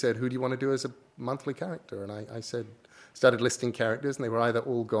 And she said, who do you want to do as a monthly character? And I said, started listing characters, and they were either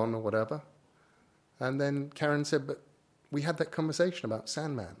all gone or whatever. And then Karen said, but we had that conversation about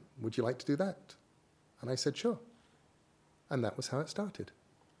Sandman. Would you like to do that? And I said, sure. And that was how it started.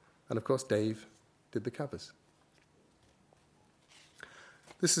 And of course, Dave did the covers.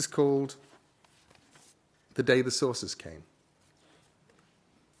 This is called The Day the Sources Came.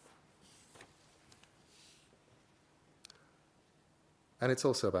 And it's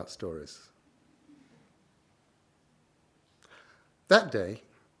also about stories. That day,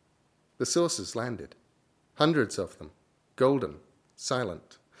 the sources landed, hundreds of them, golden,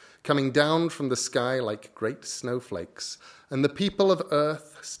 silent, coming down from the sky like great snowflakes, and the people of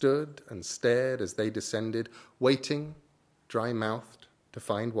Earth stood and stared as they descended, waiting, dry-mouthed, to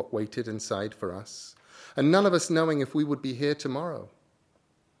find what waited inside for us, and none of us knowing if we would be here tomorrow.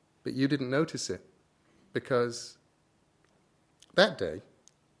 But you didn't notice it, because that day,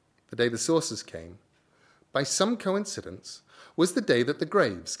 the day the sources came, by some coincidence, was the day that the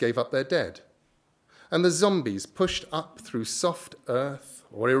graves gave up their dead, and the zombies pushed up through soft earth,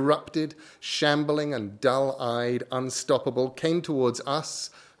 or erupted, shambling and dull-eyed, unstoppable, came towards us,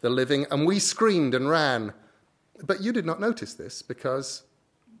 the living, and we screamed and ran. But you did not notice this, because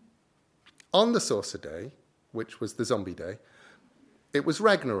on the Saucer Day, which was the zombie day, it was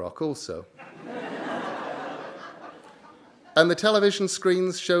Ragnarok also. And the television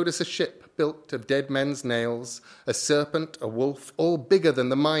screens showed us a ship built of dead men's nails, a serpent, a wolf, all bigger than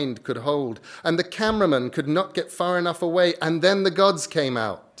the mind could hold. And the cameraman could not get far enough away, and then the gods came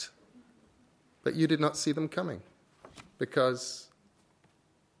out. But you did not see them coming, because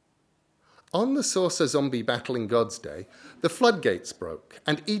on the Saucer Zombie Battling Gods Day, the floodgates broke,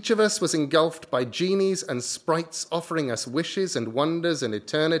 and each of us was engulfed by genies and sprites offering us wishes and wonders and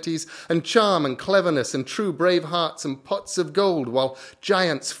eternities and charm and cleverness and true brave hearts and pots of gold, while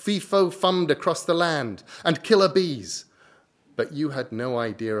giants fee-fo-fummed across the land and killer bees. But you had no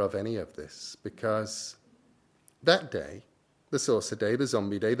idea of any of this, because that day, the Saucer Day, the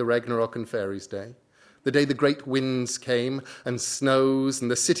Zombie Day, the Ragnarok and Fairies Day, The day the great winds came and snows and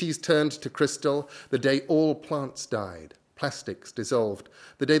the cities turned to crystal. The day all plants died, plastics dissolved.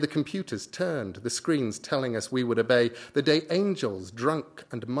 The day the computers turned, the screens telling us we would obey. The day angels, drunk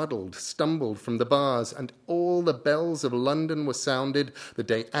and muddled, stumbled from the bars and all the bells of London were sounded. The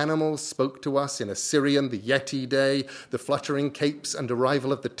day animals spoke to us in Assyrian, the Yeti day, the fluttering capes and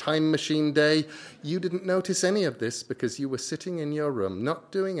arrival of the time machine day. You didn't notice any of this because you were sitting in your room,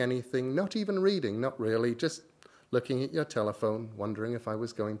 not doing anything, not even reading, not really, just looking at your telephone, wondering if I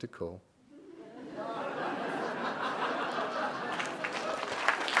was going to call.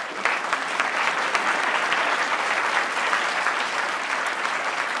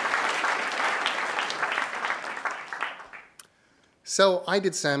 So I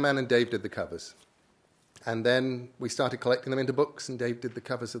did Sandman and Dave did the covers. And then we started collecting them into books and Dave did the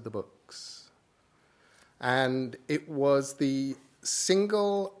covers of the books. And it was the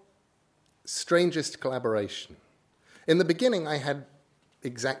single strangest collaboration. In the beginning, I had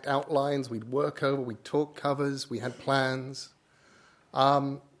exact outlines. We'd work over, we'd talk covers, we had plans.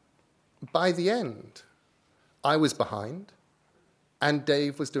 By the end, I was behind and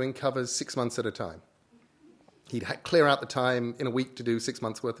Dave was doing covers 6 months at a time. He'd clear out the time in a week to do 6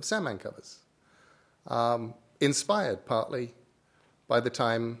 months' worth of Sandman covers. Inspired partly by the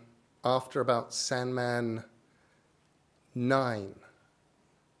time after about Sandman 9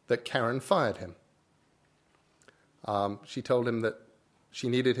 that Karen fired him. She told him that she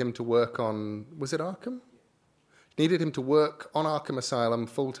needed him to work on, was it Arkham? She needed him to work on Arkham Asylum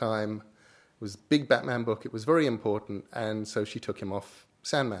full-time. It was a big Batman book. It was very important, and so she took him off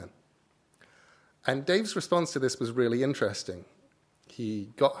Sandman. And Dave's response to this was really interesting. He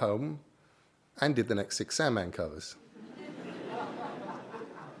got home and did the next 6 Sandman covers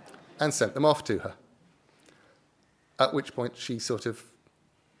and sent them off to her. At which point she sort of,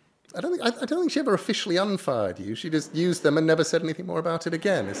 I don't think she ever officially unfired you. She just used them and never said anything more about it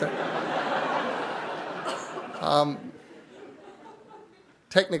again. Is that?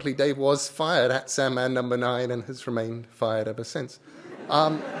 Technically, Dave was fired at Sandman number 9 and has remained fired ever since.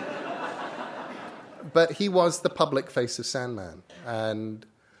 But he was the public face of Sandman, and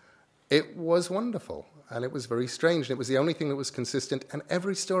it was wonderful, and it was very strange, and it was the only thing that was consistent, and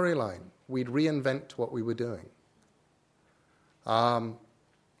every storyline, we'd reinvent what we were doing.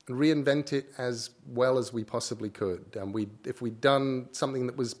 Reinvent it as well as we possibly could, and if we'd done something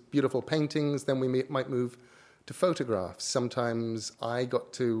that was beautiful paintings, then we might move to photographs. Sometimes I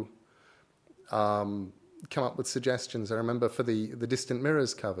got to come up with suggestions. I remember for the Distant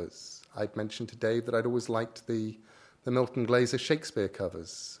Mirrors covers, I'd mentioned to Dave that I'd always liked the Milton Glaser Shakespeare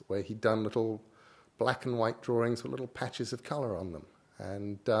covers, where he'd done little black and white drawings with little patches of colour on them.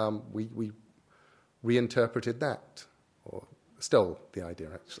 And we reinterpreted that, or stole the idea,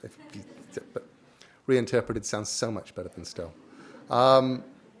 actually. But reinterpreted sounds so much better than stole.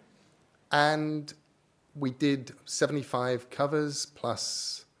 And we did 75 covers,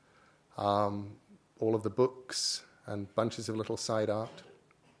 plus all of the books and bunches of little side art.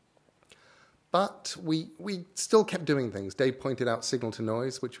 But we still kept doing things. Dave pointed out Signal to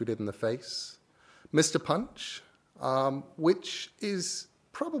Noise, which we did in the face. Mr. Punch, which is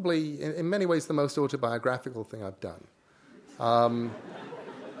probably, in many ways, the most autobiographical thing I've done.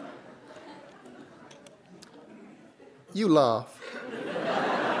 You laugh.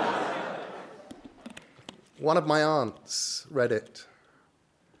 One of my aunts read it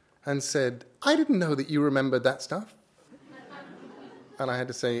and said, "I didn't know that you remembered that stuff." And I had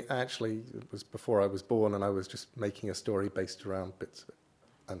to say, actually, it was before I was born, and I was just making a story based around bits of it.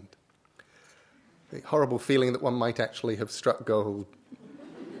 And the horrible feeling that one might actually have struck gold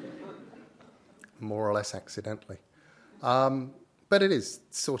more or less accidentally. But it is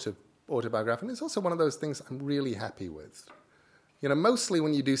sort of autobiographical. It's also one of those things I'm really happy with. You know, mostly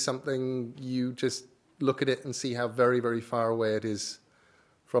when you do something, you just look at it and see how very, very far away it is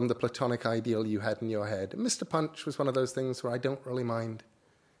from the platonic ideal you had in your head. And Mr. Punch was one of those things where I don't really mind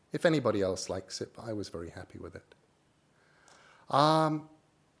if anybody else likes it, but I was very happy with it.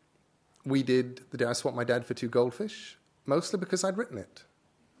 We did The Day I Swapped My Dad for Two Goldfish, mostly because I'd written it,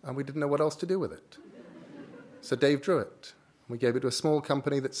 and we didn't know what else to do with it. So Dave drew it. We gave it to a small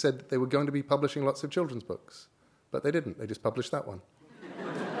company that said that they were going to be publishing lots of children's books, but they didn't. They just published that one.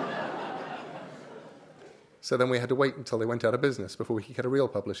 So then we had to wait until they went out of business before we could get a real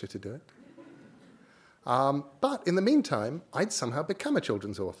publisher to do it. But in the meantime, I'd somehow become a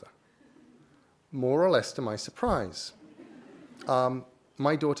children's author, more or less to my surprise.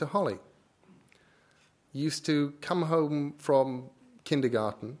 My daughter Holly used to come home from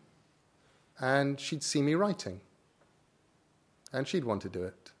kindergarten and she'd see me writing. And she'd want to do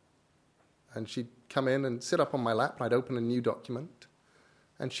it. And she'd come in and sit up on my lap, and I'd open a new document,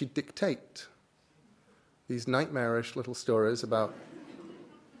 and she'd dictate these nightmarish little stories about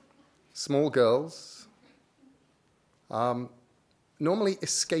small girls, normally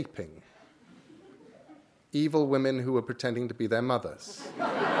escaping evil women who were pretending to be their mothers.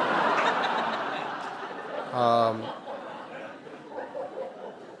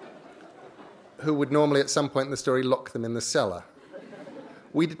 Who would normally at some point in the story lock them in the cellar.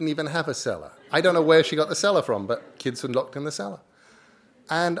 We didn't even have a cellar. I don't know where she got the cellar from, but kids were locked in the cellar.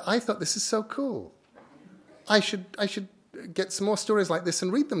 And I thought, this is so cool. I should get some more stories like this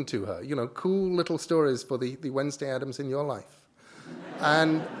and read them to her. You know, cool little stories for the Wednesday Addams in your life.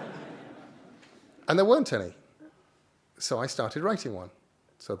 And there weren't any. So I started writing one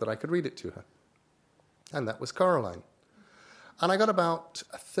so that I could read it to her. And that was Coraline. And I got about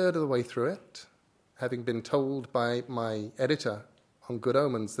a third of the way through it, having been told by my editor on Good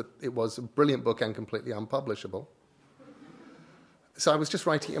Omens that it was a brilliant book and completely unpublishable. So I was just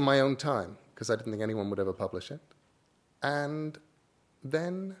writing it in my own time, because I didn't think anyone would ever publish it. And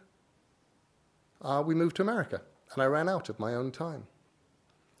then we moved to America, and I ran out of my own time.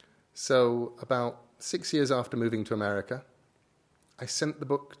 So about 6 years after moving to America, I sent the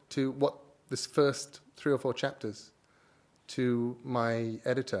book to this first 3 or 4 chapters to my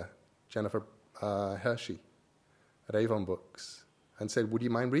editor, Jennifer Hershey at Avon Books, and said, would you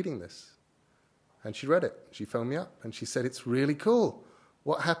mind reading this? And she read it. She phoned me up, and she said, it's really cool.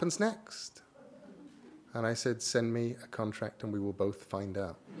 What happens next? And I said, send me a contract, and we will both find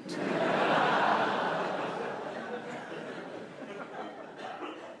out.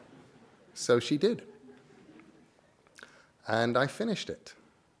 So she did. And I finished it.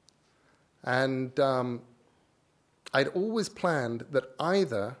 And I'd always planned that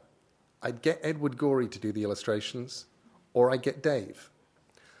either I'd get Edward Gorey to do the illustrations or I'd get Dave.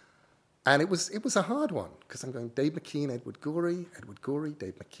 And it was a hard one, because I'm going Dave McKean, Edward Gorey,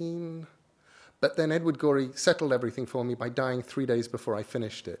 Dave McKean. But then Edward Gorey settled everything for me by dying 3 days before I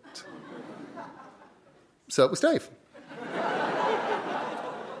finished it. So it was Dave.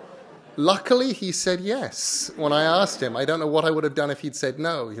 Luckily, he said yes when I asked him. I don't know what I would have done if he'd said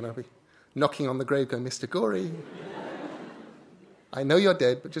no. You know, knocking on the grave going, Mr. Gorey, I know you're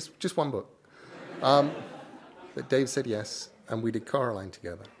dead, but just one book. But Dave said yes, and we did Coraline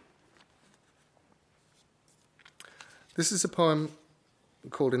together. This is a poem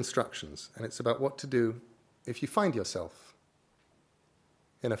called Instructions, and it's about what to do if you find yourself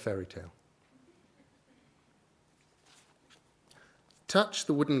in a fairy tale. Touch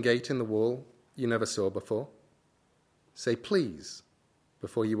the wooden gate in the wall you never saw before. Say please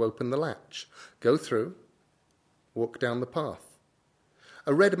before you open the latch. Go through, walk down the path.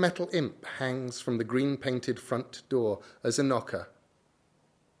 A red metal imp hangs from the green-painted front door as a knocker.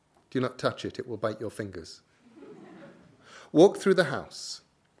 Do not touch it, it will bite your fingers. Walk through the house.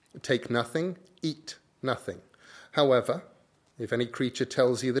 Take nothing, eat nothing. However, if any creature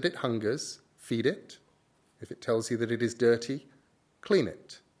tells you that it hungers, feed it. If it tells you that it is dirty, clean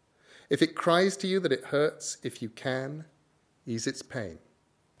it. If it cries to you that it hurts, if you can, ease its pain.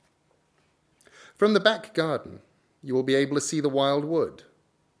 From the back garden, you will be able to see the wild wood.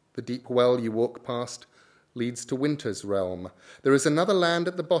 The deep well you walk past leads to winter's realm. There is another land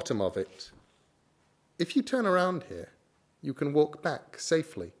at the bottom of it. If you turn around here, you can walk back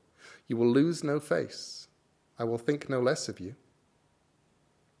safely. You will lose no face. I will think no less of you.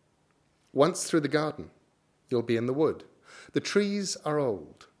 Once through the garden, you'll be in the wood. The trees are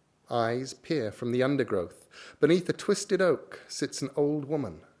old. Eyes peer from the undergrowth. Beneath a twisted oak sits an old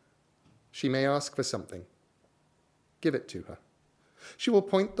woman. She may ask for something. Give it to her. She will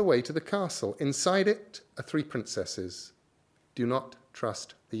point the way to the castle. Inside it are 3 princesses. Do not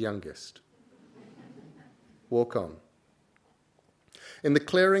trust the youngest. Walk on. In the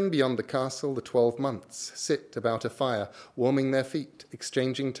clearing beyond the castle, the 12 months sit about a fire, warming their feet,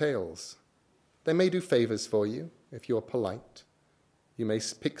 exchanging tales. They may do favours for you, if you're polite. You may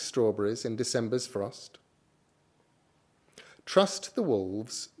pick strawberries in December's frost. Trust the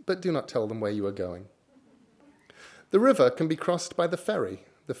wolves, but do not tell them where you are going. The river can be crossed by the ferry.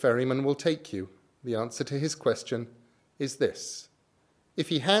 The ferryman will take you. The answer to his question is this. If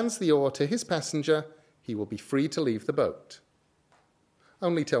he hands the oar to his passenger, he will be free to leave the boat.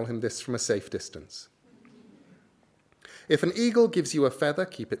 Only tell him this from a safe distance. If an eagle gives you a feather,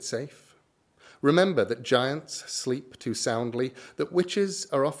 keep it safe. Remember that giants sleep too soundly, that witches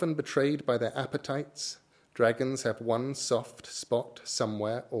are often betrayed by their appetites. Dragons have one soft spot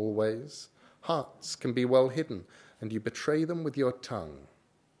somewhere always. Hearts can be well hidden, and you betray them with your tongue.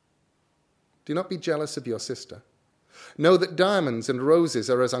 Do not be jealous of your sister. Know that diamonds and roses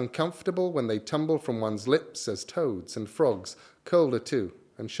are as uncomfortable when they tumble from one's lips as toads and frogs, colder too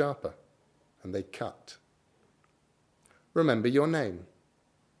and sharper, and they cut. Remember your name.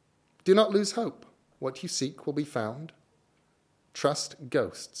 Do not lose hope. What you seek will be found. Trust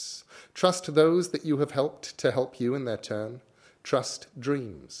ghosts. Trust those that you have helped to help you in their turn. Trust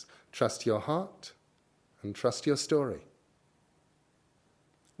dreams. Trust your heart and trust your story.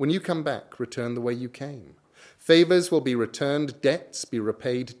 When you come back, return the way you came. Favors will be returned, debts be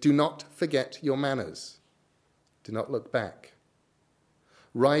repaid. Do not forget your manners. Do not look back.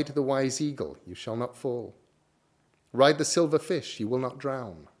 Ride the wise eagle, you shall not fall. Ride the silver fish, you will not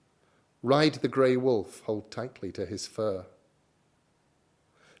drown. Ride the grey wolf, hold tightly to his fur.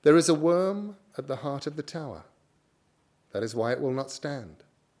 There is a worm at the heart of the tower. That is why it will not stand.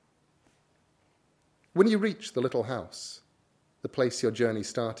 When you reach the little house, the place your journey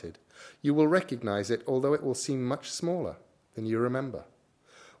started, you will recognize it, although it will seem much smaller than you remember.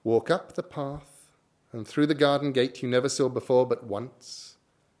 Walk up the path and through the garden gate you never saw before but once,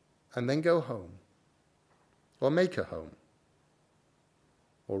 and then go home, or make a home,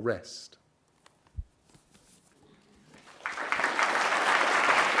 or rest.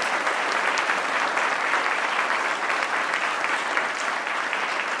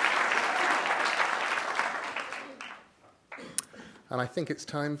 And I think it's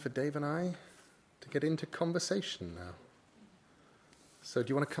time for Dave and I to get into conversation now. So do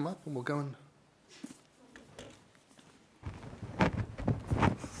you want to come up and we'll go and...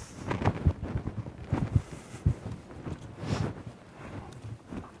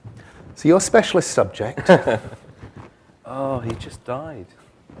 So your specialist subject... Oh, he just died.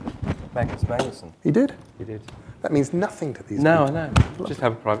 Magnus Magnusson. He did? He did. That means nothing to these No, people. I know. Just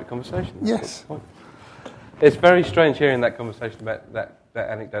have a private conversation. Yes. It's very strange hearing that conversation about that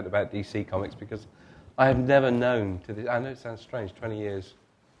anecdote about DC Comics, because I have never known to this. I know it sounds strange, 20 years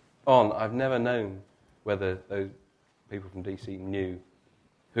on, I've never known whether those people from DC knew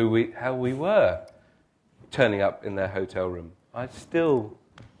how we were turning up in their hotel room. I still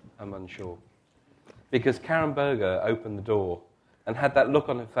am unsure. Because Karen Berger opened the door and had that look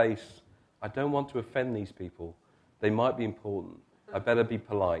on her face, I don't want to offend these people. They might be important. I better be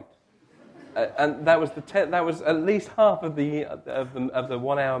polite. And that was that was at least half of the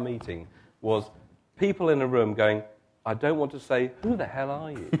 1 hour meeting was people in a room going, I don't want to say, who the hell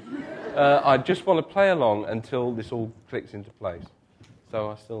are you? I just want to play along until this all clicks into place. So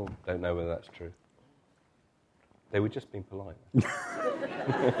I still don't know whether that's true. They were just being polite.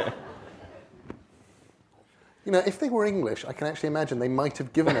 You know, if they were English, I can actually imagine they might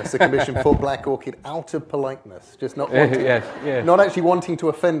have given us a commission for Black Orchid out of politeness, just not wanting, yes. not actually wanting to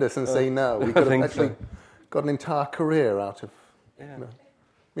offend us and say no. We could have actually so. got an entire career out of. Yeah. You know.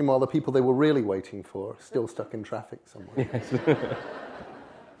 Meanwhile, the people they were really waiting for are still stuck in traffic somewhere. Yes.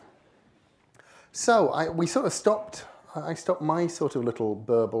 So we sort of stopped. I stopped my sort of little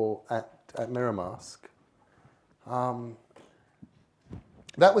burble at Mirrormask.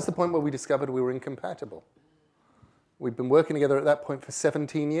 That was the point where we discovered we were incompatible. We'd been working together at that point for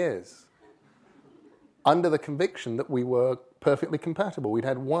 17 years, under the conviction that we were perfectly compatible. We'd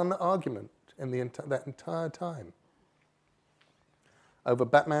had one argument in that entire time over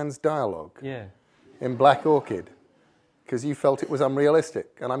Batman's dialogue in Black Orchid, because you felt it was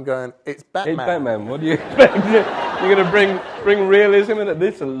unrealistic, and I'm going, it's Batman. It's Batman. What do you expect? You're going to bring realism in at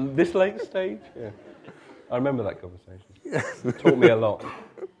this late stage? Yeah. I remember that conversation. It taught me a lot.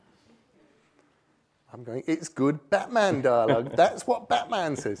 I'm going, it's good Batman dialogue. That's what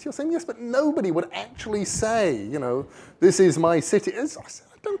Batman says. You're saying, yes, but nobody would actually say, you know, this is my city. I said,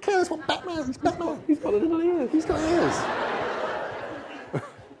 I don't care, that's what Batman, he's Batman. He's got little ears. He's got ears.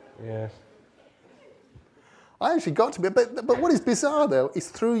 Yes. I actually got to be, but what is bizarre, though, is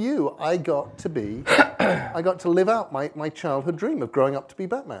through you, I got to live out my childhood dream of growing up to be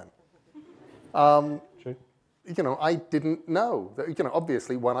Batman. True. You know, I didn't know that, you know,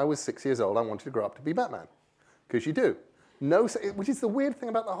 obviously when I was 6 years old, I wanted to grow up to be Batman. Because you do. Which is the weird thing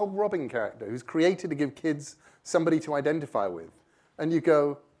about the whole Robin character, who's created to give kids somebody to identify with. And you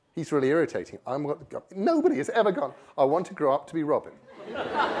go, he's really irritating. Nobody has ever gone, I want to grow up to be Robin.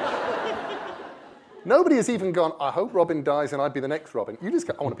 Nobody has even gone, I hope Robin dies and I'd be the next Robin. You just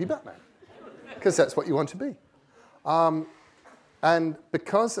go, I want to be Batman. Because that's what you want to be. And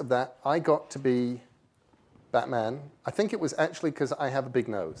because of that, I got to be Batman. I think it was actually because I have a big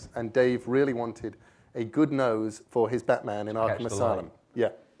nose, and Dave really wanted a good nose for his Batman in Arkham Asylum.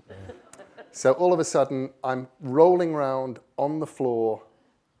 Yeah. So all of a sudden, I'm rolling around on the floor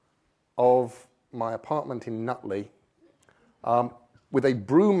of my apartment in Nutley, with a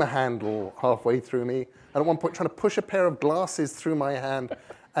broom handle halfway through me, and at one point trying to push a pair of glasses through my hand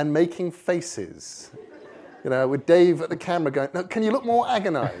and making faces. You know, with Dave at the camera going, no, can you look more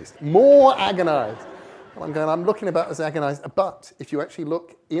agonized? More agonized. And I'm going, I'm looking about as agonized. But if you actually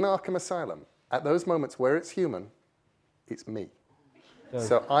look in Arkham Asylum, at those moments where it's human, it's me.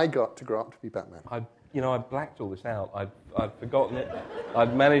 So I got to grow up to be Batman. I blacked all this out. I'd forgotten it.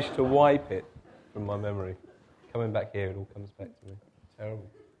 I'd managed to wipe it from my memory. Coming back here, it all comes back to me. Terrible.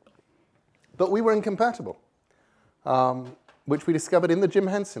 But we were incompatible, which we discovered in the Jim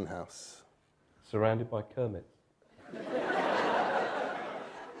Henson house. Surrounded by Kermit.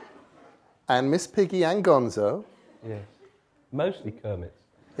 And Miss Piggy and Gonzo. Yes. Mostly Kermits.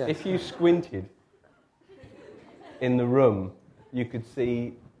 Yes. If you squinted in the room, you could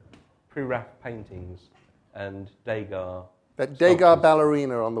see pre-Raph paintings and Degas. That Degas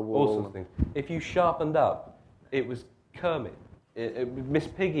ballerina on the wall. All sorts of things. If you sharpened up, it was Kermit. Miss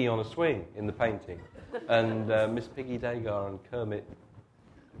Piggy on a swing in the painting. And Miss Piggy Degas and Kermit.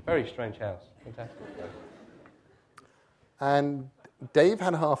 Very strange house. Fantastic. And Dave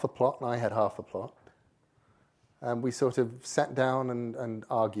had half a plot and I had half a plot. And we sort of sat down and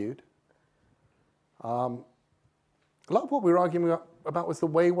argued. A lot of what we were arguing about was the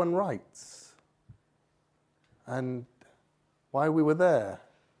way one writes. And why we were there.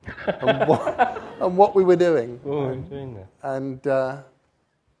 and what we were doing. What were we doing there? And trying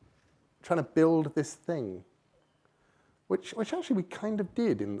to build this thing. Which actually we kind of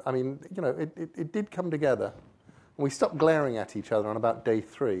did. It did come together. And we stopped glaring at each other on about day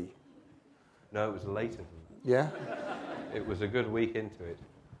 3. No, it was later than that. Yeah? It was a good week into it.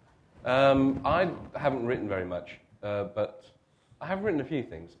 I haven't written very much, but I have written a few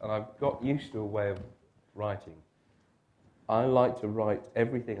things, and I've got used to a way of writing. I like to write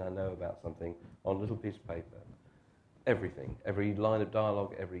everything I know about something on a little piece of paper. Everything. Every line of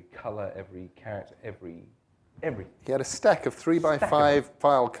dialogue, every colour, every character, everything. He had a stack of 3x5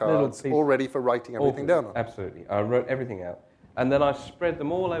 file cards all ready for writing everything down on. Absolutely. I wrote everything out. And then I spread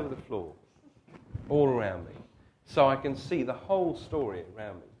them all over the floor, all around me, so I can see the whole story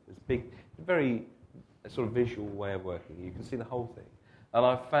around me. This big, very sort of visual way of working. You can see the whole thing. And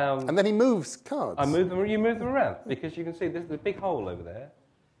I found... And then he moves cards. You move them around, because you can see there's a big hole over there.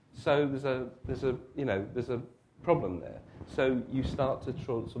 So there's a problem there. So you start to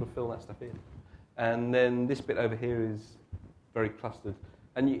sort of fill that stuff in. And then this bit over here is very clustered.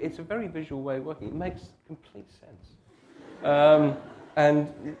 And it's a very visual way of working. It makes complete sense.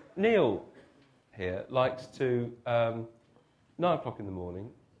 And Neil here likes to, 9 o'clock in the morning,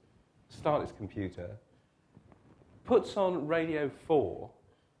 start his computer, puts on Radio 4,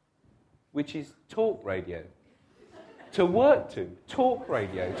 which is talk radio, to work to. Talk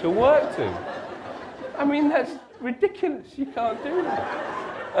radio, to work to. I mean, that's ridiculous. You can't do that.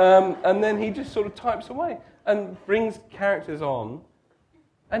 And then he just sort of types away and brings characters on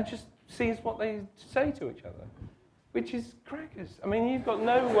and just sees what they say to each other, which is crackers. I mean, you've got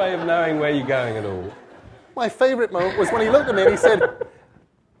no way of knowing where you're going at all. My favourite moment was when he looked at me and he said,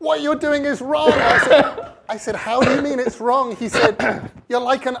 "What you're doing is wrong." I said, "How do you mean it's wrong?" He said, "You're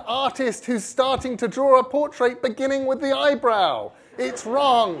like an artist who's starting to draw a portrait beginning with the eyebrow. It's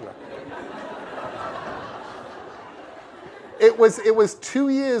wrong." It was 2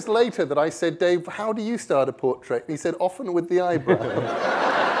 years later that I said, "Dave, how do you start a portrait?" And he said, "Often with the eyebrow."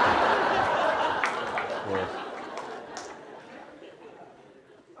 Yes.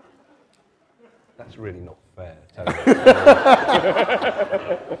 That's really not fair.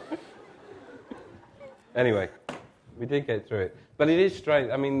 Anyway, we did get through it. But it is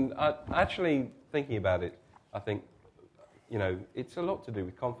strange. I mean, actually thinking about it, I think, it's a lot to do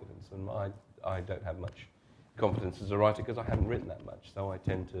with confidence. And I don't have much confidence as a writer because I haven't written that much. So I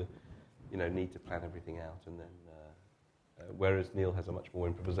tend to, need to plan everything out. And then, whereas Neil has a much more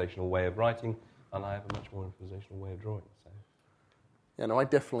improvisational way of writing, and I have a much more improvisational way of drawing. So. Yeah, no, I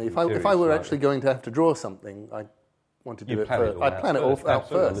definitely, if I were actually going to have to draw something, I'd want to do it first. I'd plan it all out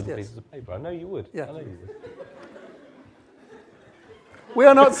first, yes. Pieces of paper. I know you would. Yeah. I know you would. We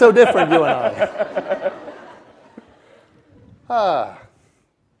are not so different, you and I.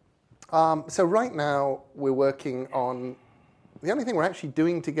 So right now, we're working on the only thing we're actually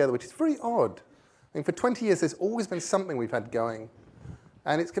doing together, which is very odd. I mean, for 20 years, there's always been something we've had going.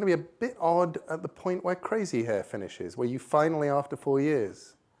 And it's going to be a bit odd at the point where Crazy Hair finishes, where you finally, after 4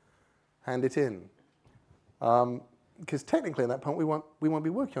 years, hand it in. Because technically, at that point, we won't be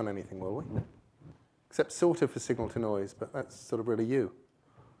working on anything, will we? No. Except sort of for Signal to Noise, but that's sort of really you.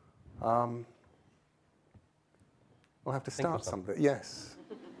 We'll have to start something. Yes.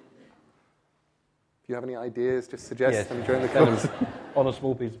 If you have any ideas, just suggest them during the conversation. on a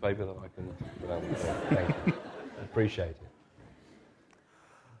small piece of paper that I can... thank you. Appreciate it.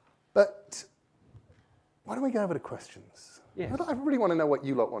 But why don't we go over to questions? Yes. I really want to know what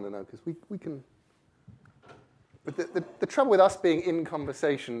you lot want to know, because we can... But the trouble with us being in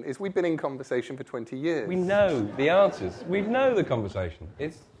conversation is we've been in conversation for 20 years. We know the answers. We know the conversation.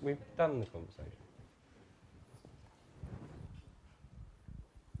 We've done the conversation.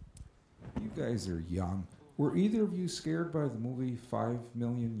 You guys are young. Were either of you scared by the movie 5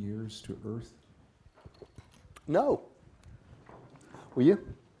 Million Years to Earth? No. Were you?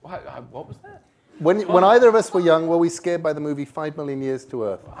 What was that? When either of us were young, were we scared by the movie 5 Million Years to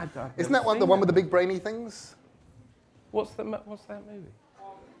Earth? Isn't that the one with the big brainy things? What's that movie?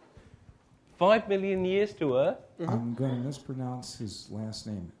 5 Million Years to Earth? Mm-hmm. I'm going to mispronounce his last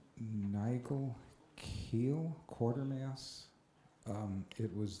name. Nigel Keel, Quartermass.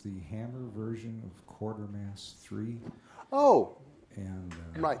 It was the Hammer version of Quartermass 3. Oh. And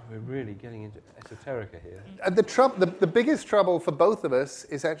right. We're really getting into esoterica here. The biggest trouble for both of us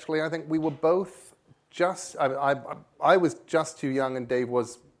is actually, I think we were both just... I was just too young and Dave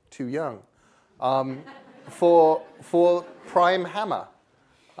was too young. For Prime Hammer.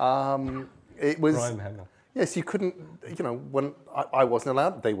 It was... Prime Hammer. Yes, you couldn't... when I wasn't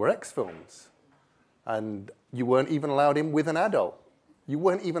allowed... They were X films. And you weren't even allowed in with an adult. You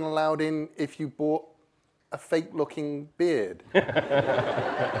weren't even allowed in if you bought a fake-looking beard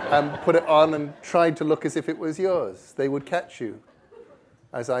and put it on and tried to look as if it was yours. They would catch you,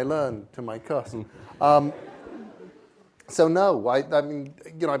 as I learned to my cost. So no, I mean,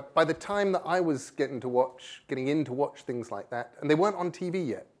 by the time that I was getting in to watch things like that, and they weren't on TV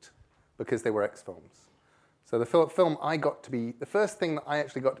yet because they were X films. So the film the first thing that I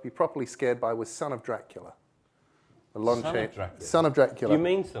actually got to be properly scared by was Son of Dracula. Son of Dracula. You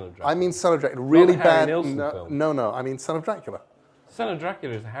mean Son of Dracula? I mean Son of Dracula. Really Not a Harry bad. Nilsson film. No. I mean Son of Dracula. Son of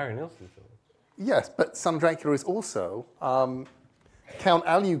Dracula is a Harry Nilsson film. Yes, but Son of Dracula is also Count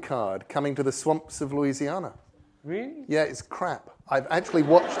Alucard coming to the swamps of Louisiana. Really? Yeah, it's crap. I've actually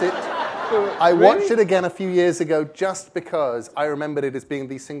watched it. I watched it again a few years ago just because I remembered it as being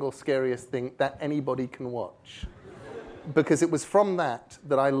the single scariest thing that anybody can watch. Because it was from that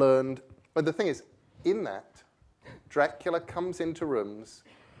I learned... But the thing is, in that, Dracula comes into rooms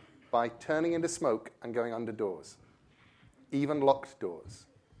by turning into smoke and going under doors. Even locked doors.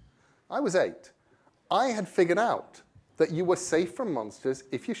 I was 8. I had figured out that you were safe from monsters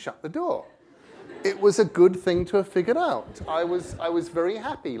if you shut the door. It was a good thing to have figured out. I was very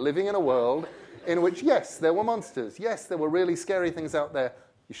happy living in a world in which, yes, there were monsters. Yes, there were really scary things out there.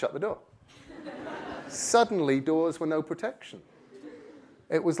 You shut the door. Suddenly, doors were no protection.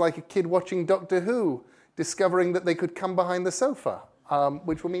 It was like a kid watching Doctor Who, discovering that they could come behind the sofa,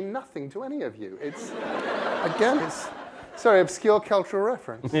 which will mean nothing to any of you. It's sorry, obscure cultural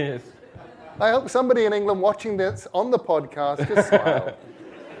reference. Yes. I hope somebody in England watching this on the podcast just smile.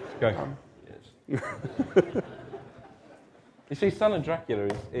 Go. Yes. You see, Son of Dracula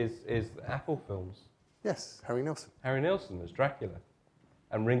is Apple Films. Yes, Harry Nilsson. Harry Nilsson as Dracula,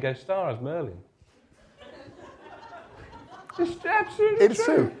 and Ringo Starr as Merlin. It's absolutely It's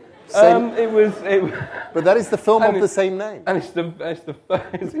true. But that is the film of the same name. And it's the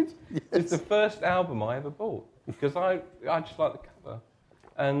first album I ever bought because I just like the cover,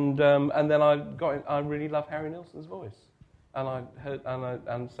 and then I really love Harry Nilsson's voice, and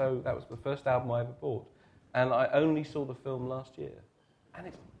so that was the first album I ever bought, and I only saw the film last year, and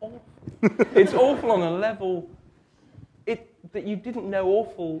it's awful. It's awful on a level that you didn't know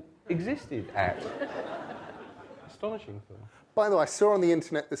awful existed at. Astonishing film. By the way, I saw on the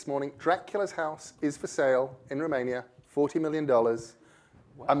internet this morning, Dracula's house is for sale in Romania, $40 million. Wow.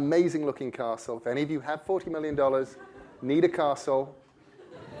 Amazing looking castle. If any of you have $40 million, need a castle.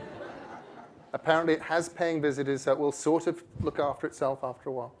 Apparently it has paying visitors, so it will sort of look after itself after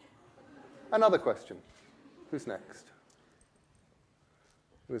a while. Another question. Who's next?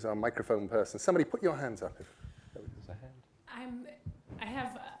 Who's our microphone person? Somebody put your hands up. There's a hand. I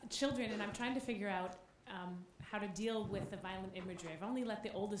have children, and I'm trying to figure out how to deal with the violent imagery. I've only let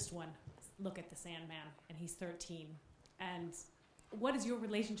the oldest one look at the Sandman, and he's 13. And what is your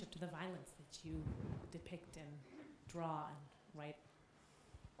relationship to the violence that you depict and draw and write?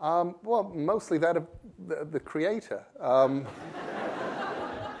 Well, mostly that of the creator.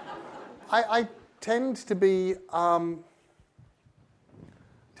 I tend to be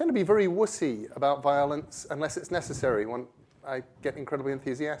very wussy about violence unless it's necessary. When I get incredibly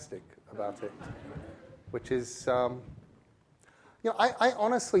enthusiastic about it, which is, I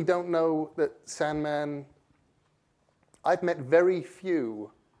honestly don't know that Sandman. I've met very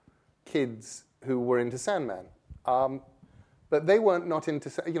few kids who were into Sandman. But they weren't not into,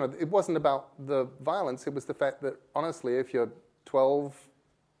 it wasn't about the violence, it was the fact that, honestly, if you're 12,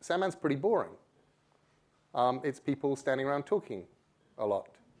 Sandman's pretty boring. It's people standing around talking a lot.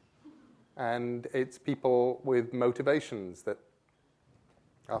 And it's people with motivations that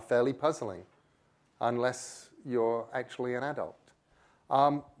are fairly puzzling, unless you're actually an adult.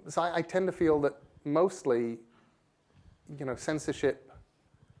 So I tend to feel that mostly, censorship,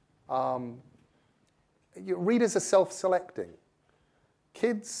 readers are self-selecting.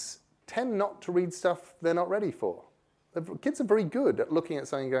 Kids tend not to read stuff they're not ready for. Kids are very good at looking at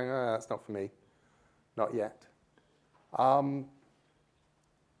something and going, oh, that's not for me. Not yet.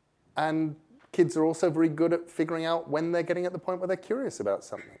 And kids are also very good at figuring out when they're getting at the point where they're curious about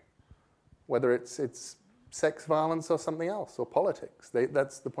something, whether it's sex violence or something else, or politics.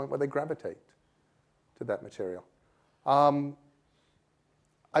 That's the point where they gravitate to that material. I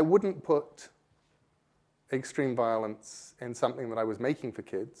wouldn't put extreme violence in something that I was making for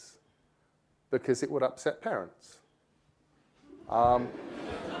kids because it would upset parents.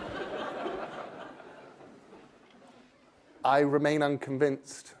 I remain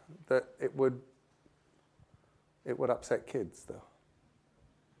unconvinced that it would upset kids, though.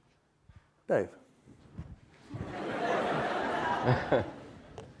 Dave.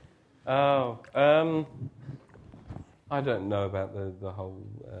 I don't know about the whole...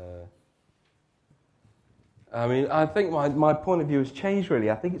 I think my point of view has changed, really.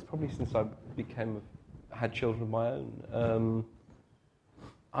 I think it's probably since I had children of my own.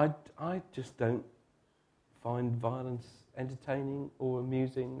 I just don't find violence entertaining or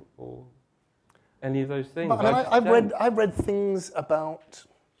amusing or any of those things. But, I've read things about...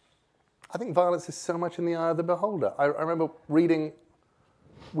 I think violence is so much in the eye of the beholder. I remember reading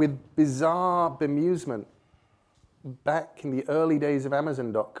with bizarre bemusement back in the early days of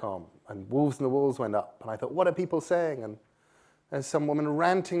Amazon.com, and Wolves and the Walls went up, and I thought, what are people saying? And there's some woman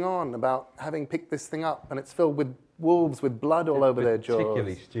ranting on about having picked this thing up, and it's filled with wolves with blood all over their jaws.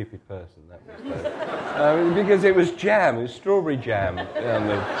 Particularly stupid person, that was. Because it was jam, it was strawberry jam.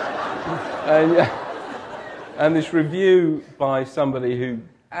 And this review by somebody who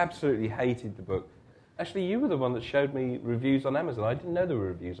absolutely hated the book. Actually, you were the one that showed me reviews on Amazon. I didn't know there were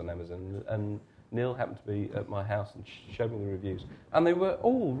reviews on Amazon, and Neil happened to be at my house and showed me the reviews. And they were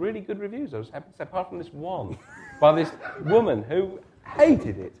all really good reviews, I was happy to say, apart from this one, by this woman who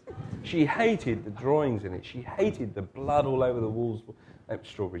hated it. She hated the drawings in it. She hated the blood all over the walls.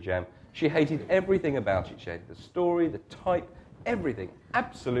 Strawberry jam. She hated everything about it. She hated the story, the type, everything.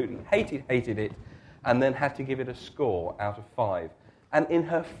 Absolutely hated it, and then had to give it a score out of 5. And in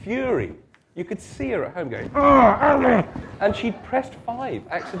her fury, you could see her at home going, and she pressed 5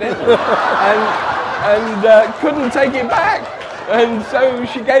 accidentally, and couldn't take it back. And so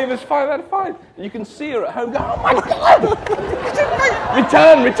she gave us 5 out of 5. And you can see her at home going, oh my God!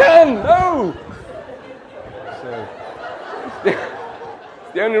 Return, no! So,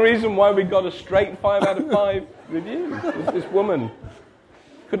 it's the only reason why we got a straight 5 out of 5 review was this woman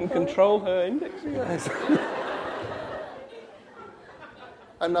couldn't control her index.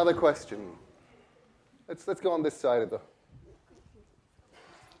 Another question. Let's go on this side of the...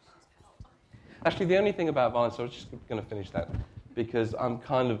 Actually, the only thing about violence, I was just going to finish that, because I'm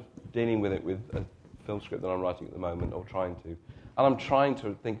kind of dealing with it with a film script that I'm writing at the moment, or trying to. And I'm trying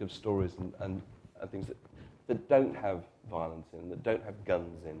to think of stories and things that don't have violence in, that don't have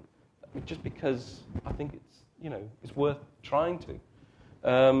guns in, just because I think it's worth trying to.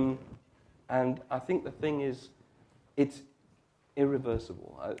 And I think the thing is, it's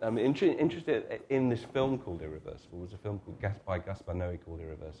irreversible. I'm interested in this film called Irreversible. There's a film by Gaspar Noé called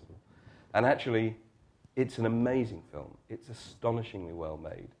Irreversible. And actually, it's an amazing film. It's astonishingly well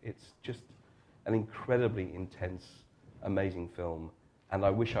made. It's just an incredibly intense, amazing film. And I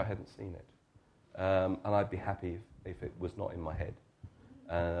wish I hadn't seen it. And I'd be happy if it was not in my head.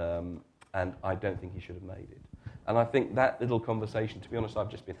 And I don't think he should have made it. And I think that little conversation, to be honest, I've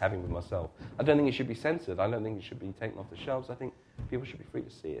just been having with myself. I don't think it should be censored. I don't think it should be taken off the shelves. I think people should be free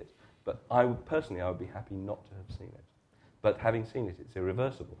to see it. But I would be happy not to have seen it. But having seen it, it's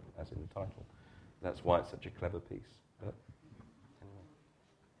irreversible, as in the title. That's why it's such a clever piece. But anyway.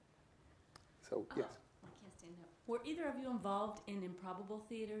 So, yes. I can't stand up. Were either of you involved in Improbable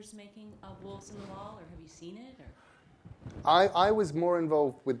Theater's making of Wolves in the Wall, or have you seen it? Or? I was more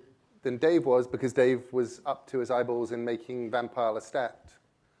involved than Dave was, because Dave was up to his eyeballs in making Vampire Lestat,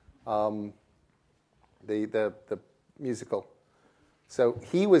 the musical. So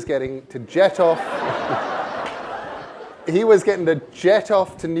he was getting to jet off. He was getting to jet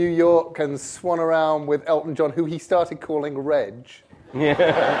off to New York and swan around with Elton John, who he started calling Reg.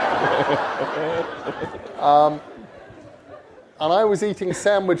 And I was eating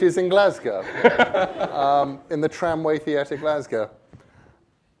sandwiches in Glasgow, in the Tramway Theatre, Glasgow.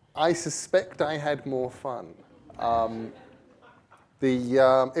 I suspect I had more fun.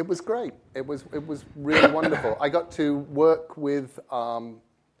 It was great. It was really wonderful. I got to work with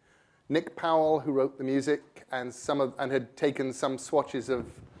Nick Powell, who wrote the music, and had taken some swatches of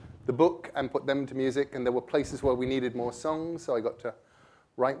the book and put them to music. And there were places where we needed more songs, so I got to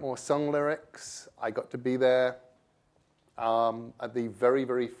write more song lyrics. I got to be there at the very,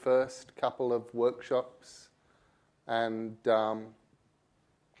 very first couple of workshops, and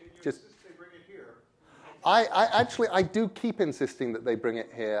just. I do keep insisting that they bring it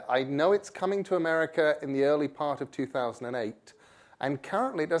here. I know it's coming to America in the early part of 2008, and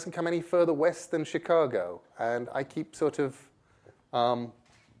currently it doesn't come any further west than Chicago, and I keep sort of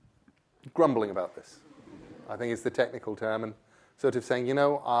grumbling about this, I think is the technical term, and sort of saying,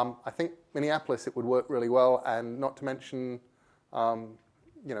 I think Minneapolis, it would work really well, and not to mention,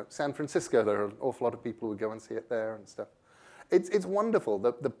 San Francisco, there are an awful lot of people who would go and see it there and stuff. It's wonderful.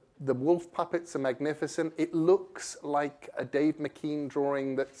 The wolf puppets are magnificent. It looks like a Dave McKean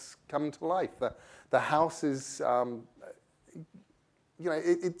drawing that's come to life. The house is,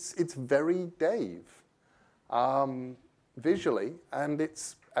 it's very Dave visually, and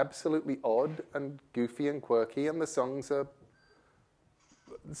it's absolutely odd and goofy and quirky. And the songs are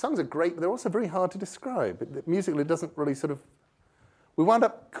great, but they're also very hard to describe. Musically, it doesn't really sort of. We wound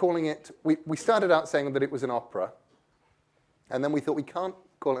up calling it. We started out saying that it was an opera. And then we thought we can't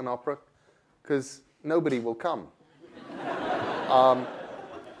call it an opera because nobody will come.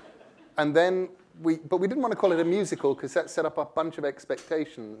 And then but we didn't want to call it a musical because that set up a bunch of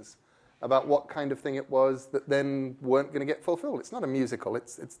expectations about what kind of thing it was that then weren't going to get fulfilled. It's not a musical,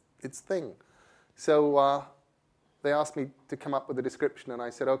 it's thing. So they asked me to come up with a description, and I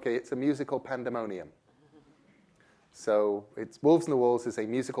said, okay, it's a musical pandemonium. So it's Wolves on the Walls is a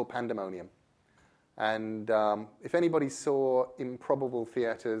musical pandemonium. And if anybody saw Improbable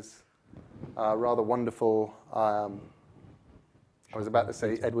Theatre's rather wonderful, I was about to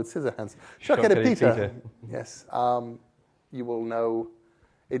say Edward Scissorhands, Shock Headed Peter. Yes, you will know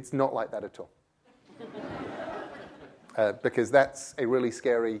it's not like that at all. Because that's a really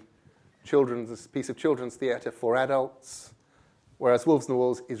scary piece of children's theatre for adults, whereas Wolves on the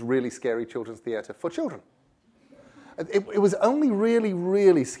Walls is really scary children's theatre for children. It was only really,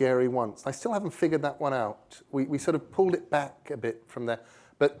 really scary once. I still haven't figured that one out. We sort of pulled it back a bit from there.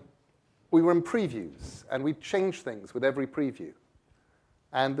 But we were in previews, and we changed things with every preview.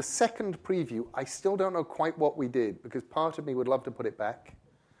 And the second preview, I still don't know quite what we did, because part of me would love to put it back.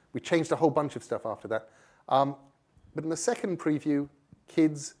 We changed a whole bunch of stuff after that. But in the second preview,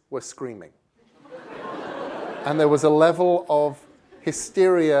 kids were screaming. And there was a level of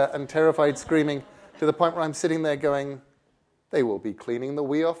hysteria and terrified screaming to the point where I'm sitting there going, they will be cleaning the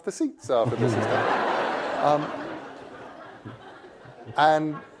wee off the seats after this is done.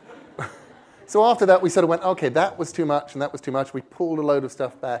 And so after that, we sort of went, okay, that was too much, and that was too much. We pulled a load of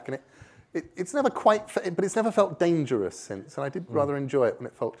stuff back, and it's never quite, but it's never felt dangerous since, and I did rather enjoy it when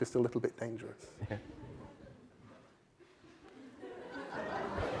it felt just a little bit dangerous. Yeah.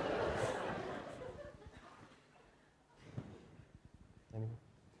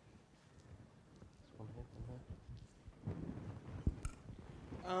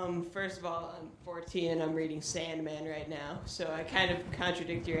 First of all, I'm 14 and I'm reading Sandman right now, so I kind of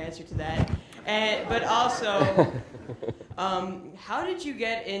contradict your answer to that. But also, how did you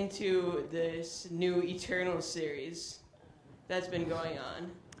get into this new Eternal series that's been going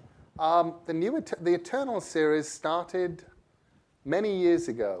on? The Eternal series started many years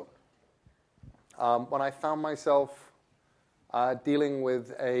ago when I found myself dealing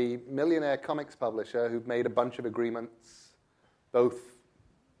with a millionaire comics publisher who'd made a bunch of agreements, both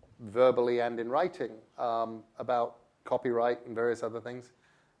verbally and in writing, about copyright and various other things,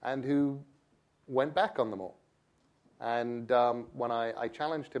 and who went back on them all. And when I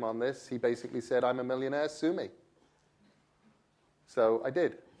challenged him on this, he basically said, I'm a millionaire, sue me. So I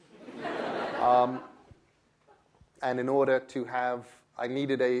did. And in order to I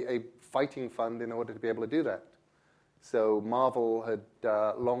needed a fighting fund in order to be able to do that. So Marvel had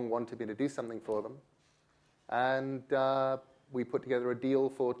long wanted me to do something for them. And we put together a deal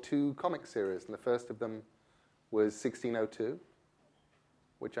for 2 comic series, and the first of them was 1602,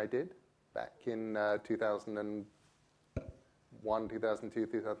 which I did back in 2001, 2002,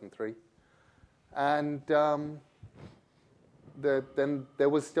 2003. And then there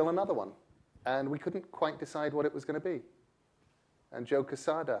was still another one, and we couldn't quite decide what it was going to be. And Joe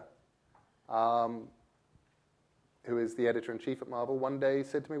Quesada, who is the editor-in-chief at Marvel, one day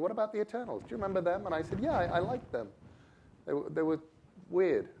said to me, what about the Eternals? Do you remember them? And I said, yeah, I like them. They were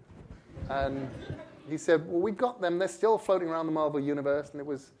weird. And he said, well, we got them. They're still floating around the Marvel universe. And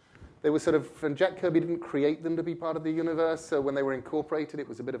they were sort of, and Jack Kirby didn't create them to be part of the universe. So when they were incorporated, it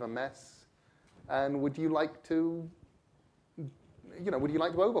was a bit of a mess. And would you like to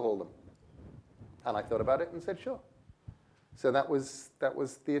overhaul them? And I thought about it and said, sure. So that was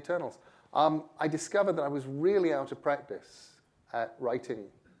the Eternals. I discovered that I was really out of practice at writing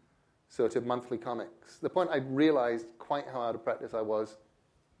sort of monthly comics. The point I realized quite how out of practice I was,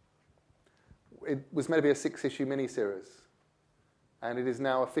 it was meant to be a 6-issue miniseries. And it is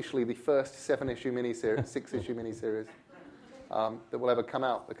now officially the first 6-issue miniseries that will ever come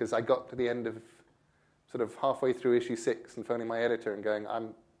out, because I got to the end of sort of halfway through issue 6 and phoning my editor and going,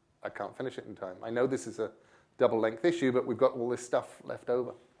 I can't finish it in time. I know this is a double-length issue, but we've got all this stuff left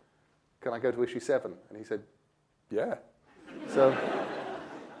over. Can I go to issue 7? And he said, yeah. So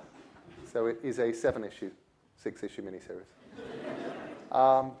it is a 7-issue, 6-issue miniseries.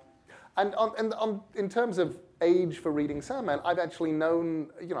 In terms of age for reading Sandman, I've actually known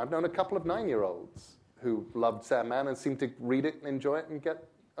a couple of 9-year-olds who loved Sandman and seemed to read it and enjoy it and get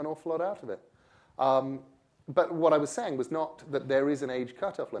an awful lot out of it. But what I was saying was not that there is an age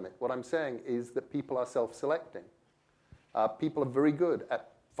cutoff limit. What I'm saying is that people are self-selecting. People are very good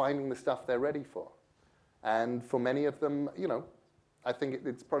at finding the stuff they're ready for. And for many of them, I think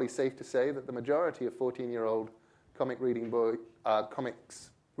it's probably safe to say that the majority of 14-year-old comics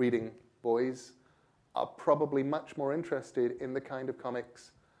reading boys are probably much more interested in the kind of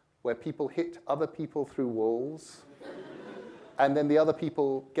comics where people hit other people through walls, and then the other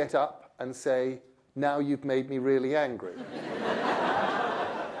people get up and say, now you've made me really angry,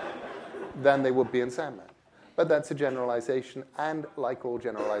 than they would be in Sandman. But that's a generalization, and like all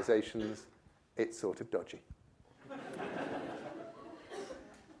generalizations, it's sort of dodgy.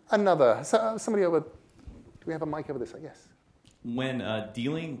 Somebody over, do we have a mic over this side? Yes. When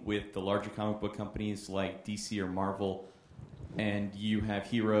dealing with the larger comic book companies like DC or Marvel, and you have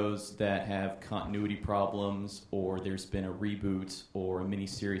heroes that have continuity problems, or there's been a reboot, or a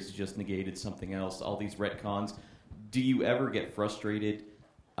miniseries has just negated something else, all these retcons, do you ever get frustrated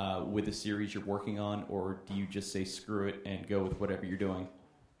with the series you're working on, or do you just say screw it and go with whatever you're doing?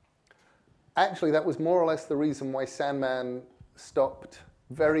 Actually, that was more or less the reason why Sandman stopped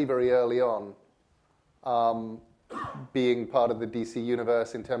very, very early on being part of the DC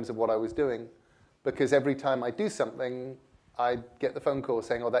universe in terms of what I was doing, because every time I do something, I'd get the phone call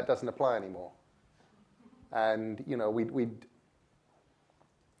saying, oh, that doesn't apply anymore. And,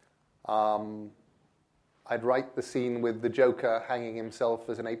 I'd write the scene with the Joker hanging himself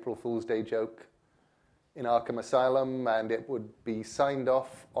as an April Fool's Day joke in Arkham Asylum, and it would be signed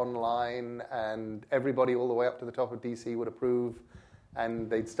off online, and everybody all the way up to the top of DC would approve, and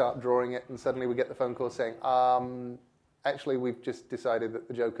they'd start drawing it, and suddenly we'd get the phone call saying, actually, we've just decided that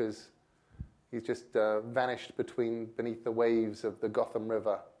the Joker's, he's just vanished beneath the waves of the Gotham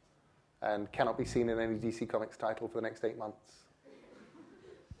River and cannot be seen in any DC Comics title for the next 8 months.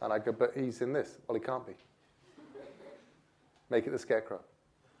 And I go, but he's in this. Well, he can't be. Make it the Scarecrow.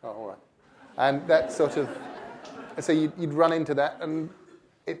 Oh, all right. And that sort of, so you'd run into that, and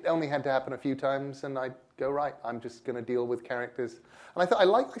it only had to happen a few times, and I'd go, right, I'm just going to deal with characters. And I thought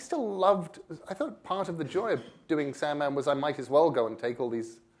I thought part of the joy of doing Sandman was I might as well go and take all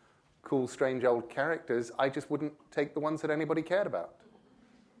these cool, strange old characters. I just wouldn't take the ones that anybody cared about.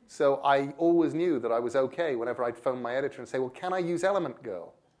 So I always knew that I was okay whenever I'd phone my editor and say, well, can I use Element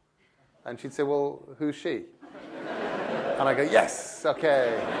Girl? And she'd say, well, who's she? And I go, yes,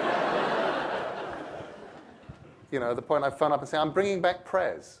 okay. The point I'd phone up and say, I'm bringing back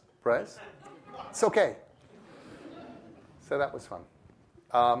Prez. Prez? It's okay. So that was fun.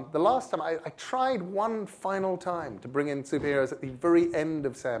 The last time, I tried one final time to bring in superheroes at the very end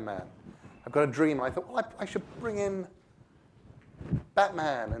of Sandman. I've got a dream, and I thought, well, I should bring in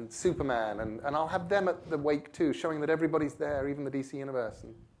Batman and Superman, and I'll have them at the wake too, showing that everybody's there, even the DC universe.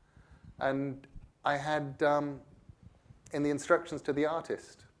 And I had, in the instructions to the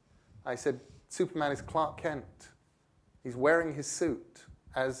artist, I said, Superman is Clark Kent. He's wearing his suit,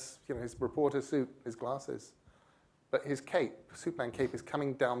 his reporter suit, his glasses. But his cape, Superman cape, is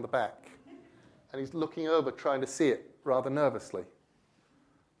coming down the back. And he's looking over, trying to see it rather nervously.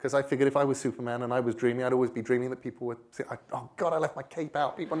 Because I figured if I was Superman and I was dreaming, I'd always be dreaming that people would say, oh, God, I left my cape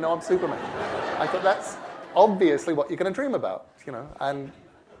out. People know I'm Superman. I thought that's obviously what you're going to dream about,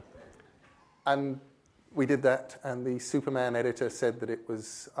 And we did that, and the Superman editor said that it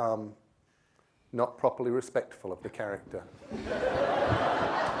was not properly respectful of the character.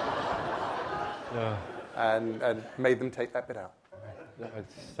 Yeah. And made them take that bit out. I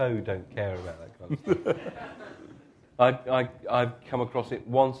so don't care about that kind of stuff. I've come across it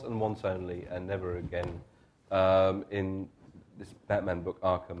once and once only, and never again, in this Batman book,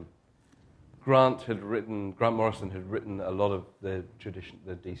 Arkham. Grant Morrison had written a lot of the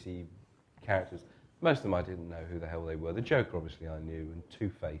DC characters. Most of them I didn't know who the hell they were. The Joker, obviously, I knew, and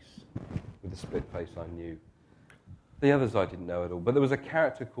Two-Face, with the split face, I knew. The others I didn't know at all. But there was a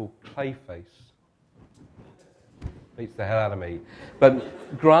character called Clayface. Beats the hell out of me. But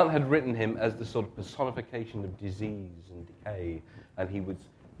Grant had written him as the sort of personification of disease and decay, and he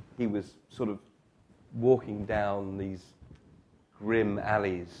was sort of walking down these grim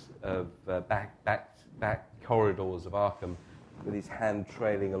alleys of back corridors of Arkham, with his hand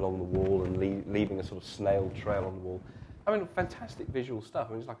trailing along the wall and leaving a sort of snail trail on the wall. I mean, fantastic visual stuff.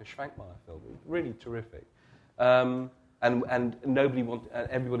 I mean, it's like a Schwankmeyer film. It was really terrific. And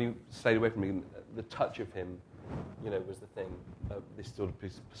everybody stayed away from him. The touch of him, was the thing. This sort of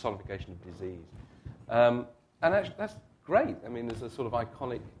personification of disease. And actually, that's great. I mean, there's a sort of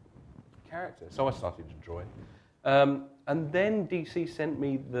iconic character. So I started to draw it. And then DC sent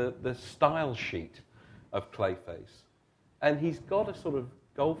me the style sheet of Clayface. And he's got a sort of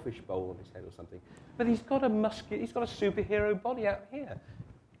goldfish bowl on his head or something. But he's got a superhero body out here.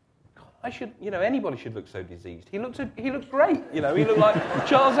 God, anybody should look so diseased. He looked great, He looked like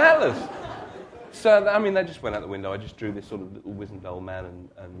Charles Atlas. So, I mean, that just went out the window. I just drew this sort of little wizened man,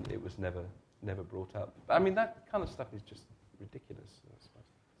 and it was never brought up. But, I mean, that kind of stuff is just ridiculous.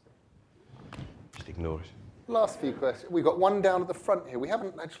 Just ignore it. Last few questions. We've got one down at the front here. We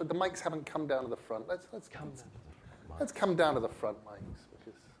haven't actually. The mics haven't come down to the front. Let's come down. Let's come down to the front mics,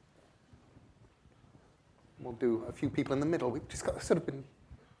 because we'll do a few people in the middle. We've just got sort of been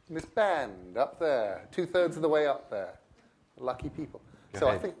in this band up there, 2/3 of the way up there. Lucky people. Go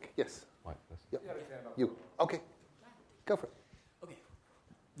ahead. I think yes. Right, Yep. You. Okay. Go for it. Okay.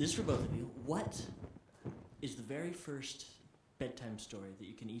 This is for both of you. What is the very first bedtime story that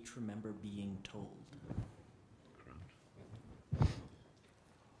you can each remember being told?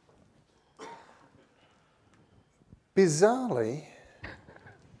 Bizarrely,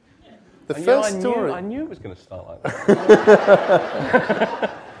 the first story. I knew it was going to start like that.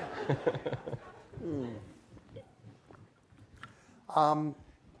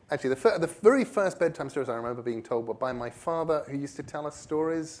 Actually, the very first bedtime stories I remember being told were by my father, who used to tell us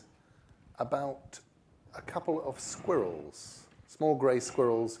stories about a couple of squirrels, small grey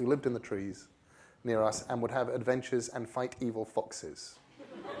squirrels who lived in the trees near us and would have adventures and fight evil foxes.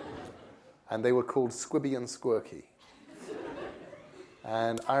 And they were called Squibby and Squirky.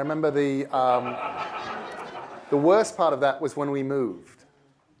 And I remember the worst part of that was when we moved.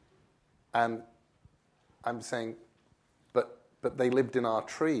 And I'm saying, but they lived in our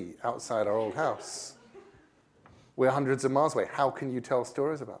tree outside our old house. We're hundreds of miles away. How can you tell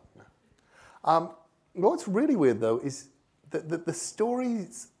stories about them? What's really weird, though, is that the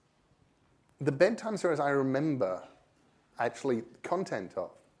stories, the bedtime stories I remember actually content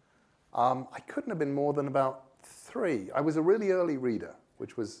of, I couldn't have been more than about 3. I was a really early reader,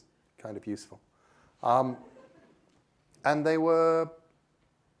 which was kind of useful. And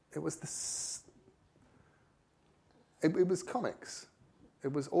it was comics.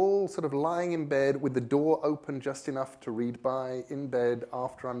 It was all sort of lying in bed with the door open just enough to read by, in bed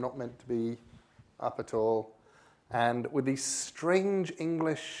after I'm not meant to be up at all. And with these strange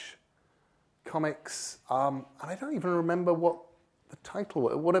English comics, and I don't even remember what the title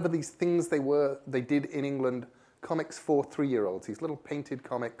was, whatever these things they did in England, comics for 3-year-olds, these little painted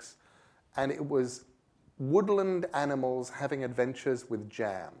comics, and it was woodland animals having adventures with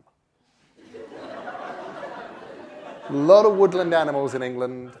jam. A lot of woodland animals in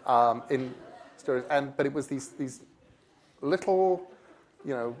England in stories, but it was these little,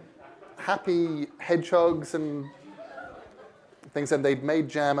 happy hedgehogs and things, and they'd made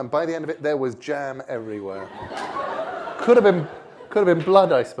jam, and by the end of it, there was jam everywhere. Could have been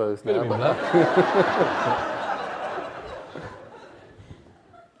blood, I suppose. Could have been blood.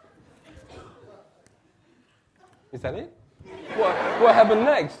 Is that it? What happened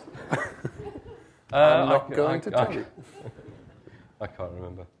next? I'm not going to tell you. I can't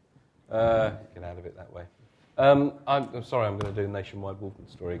remember. Get out of it that way. I'm sorry, I'm going to do the Nationwide Wolfman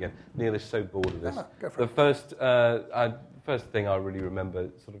story again. Neil is so bored of this. Go for it. First thing I really remember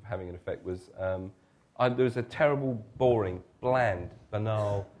sort of having an effect was there was a terrible, boring, bland,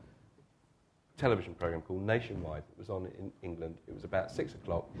 banal television program called Nationwide. It was on in England. It was about 6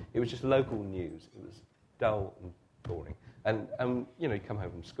 o'clock. It was just local news. It was dull and boring. And you'd come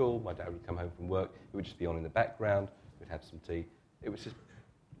home from school, my dad would come home from work, it would just be on in the background, we'd have some tea. It was just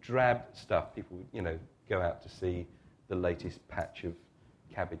drab stuff. People would, go out to see the latest patch of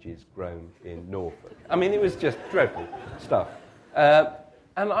cabbages grown in Norfolk. I mean, it was just dreadful stuff.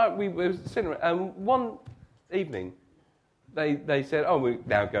 We were sitting around, and one evening, they said, "Oh, we're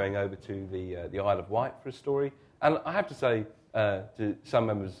now going over to the Isle of Wight for a story." And I have to say to some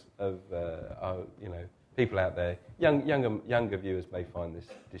members of people out there, younger viewers may find this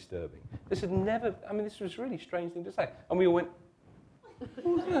disturbing. This had never. I mean, this was a really strange thing to say, and we all went, "What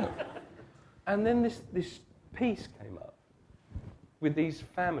was that?" And then this piece came up with these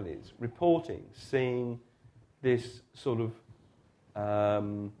families reporting seeing this sort of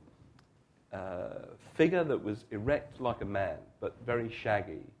figure that was erect like a man, but very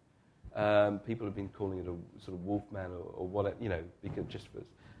shaggy. People have been calling it a sort of wolf man or whatever, because just for.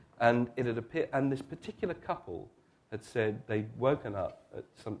 And it had appeared, and this particular couple had said they'd woken up at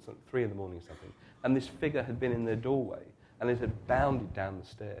some 3 a.m. or something, and this figure had been in their doorway, and it had bounded down the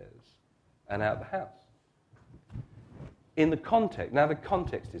stairs and out the house. In the context, now the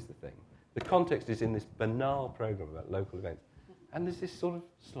context is the thing. The context is in this banal program about local events, and there's this sort of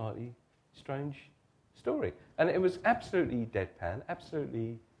slightly strange story, and it was absolutely deadpan,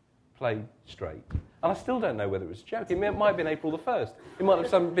 absolutely played straight, and I still don't know whether it was a joke. It might have been April the 1st. It might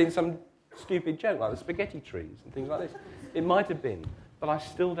have been some stupid joke like the spaghetti trees and things like this. It might have been, but I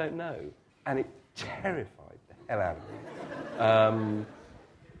still don't know, and it terrified the hell out of me.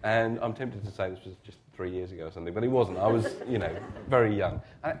 And I'm tempted to say this was just 3 years ago or something, but it wasn't. I was, very young.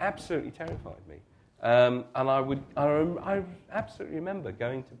 And it absolutely terrified me. And I absolutely remember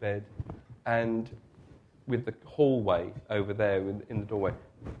going to bed and with the hallway over there in the doorway,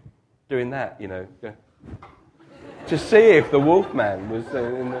 doing that, to see if the Wolfman was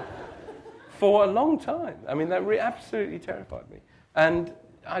for a long time. I mean, that absolutely terrified me. And,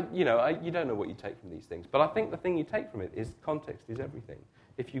 you don't know what you take from these things. But I think the thing you take from it is context is everything.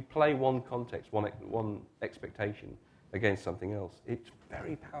 If you play one context, one expectation against something else, it's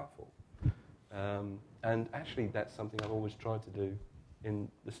very powerful. And actually, that's something I've always tried to do in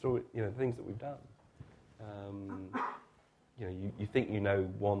the story, the things that we've done. You think you know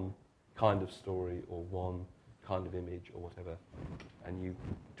one kind of story or one kind of image or whatever, and you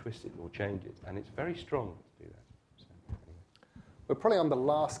twist it or change it, and it's very strong to do that. So, anyway. We're probably on the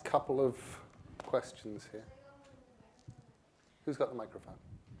last couple of questions here. Who's got the microphone?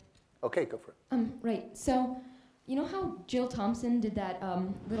 Okay, go for it. Right. So, you know how Jill Thompson did that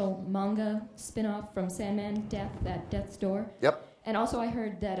little manga spin-off from Sandman, Death's Door? Yep. And also I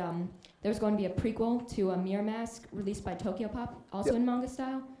heard that there was going to be a prequel to a Mirrormask released by Tokyopop, also in manga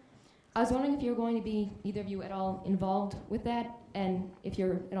style. I was wondering if you're going to be, either of you, at all involved with that, and if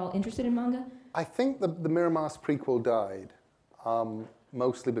you're at all interested in manga? I think the Mirrormask prequel died,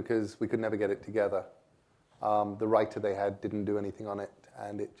 mostly because we could never get it together. The writer they had didn't do anything on it,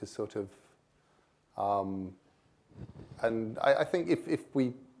 and it just sort of... and I think if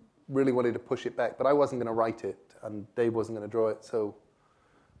we really wanted to push it back, but I wasn't going to write it, and Dave wasn't going to draw it, so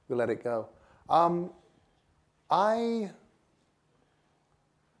we let it go.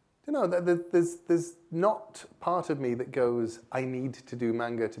 There's not part of me that goes, I need to do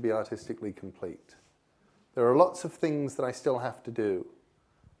manga to be artistically complete. There are lots of things that I still have to do.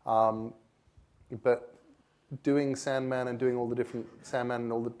 But doing Sandman and doing all the different Sandman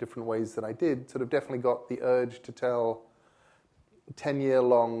in all the different ways that I did sort of definitely got the urge to tell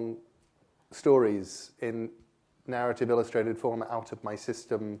 10-year-long stories in narrative illustrated form out of my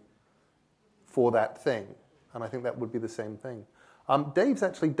system for that thing. And I think that would be the same thing. Dave's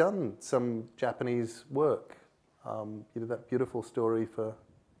actually done some Japanese work. He did that beautiful story for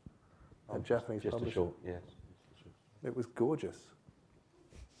a Japanese publisher. Just a short, yes. It was gorgeous.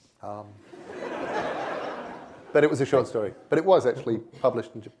 But it was a short story. But it was actually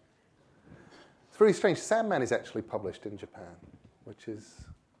published in Japan. It's very strange. Sandman is actually published in Japan, which is...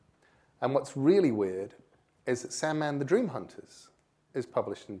 And what's really weird is that Sandman the Dream Hunters is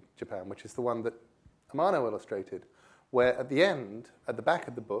published in Japan, which is the one that Amano illustrated, where at the end, at the back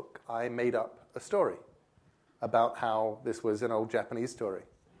of the book, I made up a story about how this was an old Japanese story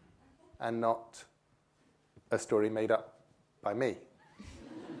and not a story made up by me.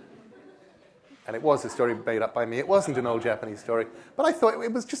 And it was a story made up by me. It wasn't an old Japanese story. But I thought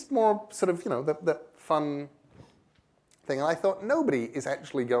it was just more sort of, that fun thing. And I thought nobody is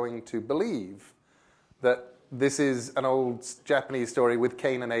actually going to believe that this is an old Japanese story with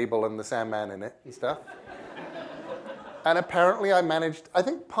Cain and Abel and the Sandman in it and stuff. And apparently I managed, I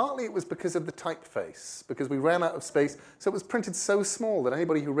think partly it was because of the typeface, because we ran out of space. So it was printed so small that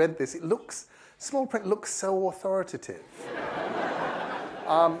anybody who read this, small print looks so authoritative.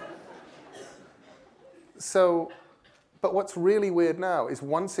 But what's really weird now is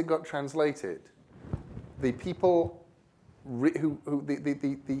once it got translated, the people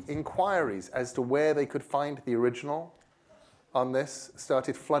the inquiries as to where they could find the original on this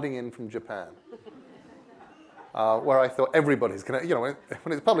started flooding in from Japan. Where I thought everybody's going to,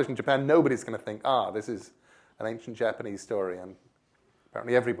 when it's published in Japan, nobody's going to think, this is an ancient Japanese story. And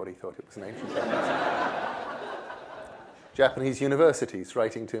apparently everybody thought it was an ancient Japanese story. Japanese universities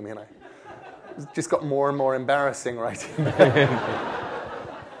writing to me, and I just got more and more embarrassing writing.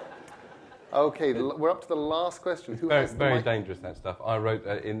 Okay, we're up to the last question. Who has the very mic? dangerous, that stuff. I wrote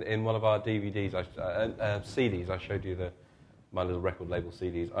in one of our DVDs, CDs, I showed you my little record label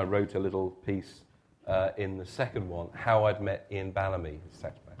CDs. I wrote a little piece in the second one, how I'd met Ian Bellamy, the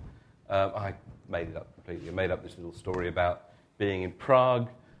sax player. I made it up completely. I made up this little story about being in Prague,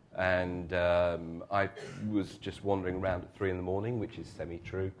 and I was just wandering around at 3 in the morning, which is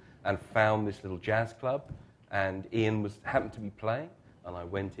semi-true, and found this little jazz club, and Ian happened to be playing, and I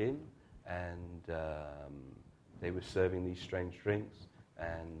went in, and they were serving these strange drinks,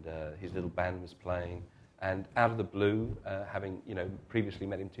 and his little band was playing, and out of the blue, having previously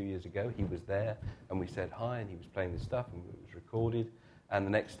met him 2 years ago, he was there, and we said hi, and he was playing this stuff, and it was recorded, and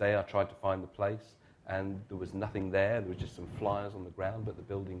the next day I tried to find the place, and there was nothing there. There was just some flyers on the ground, but the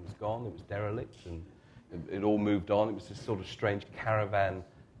building was gone. It was derelict, and it all moved on. It was this sort of strange caravan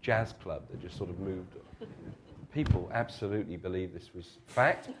jazz club that just sort of moved on. People absolutely believed this was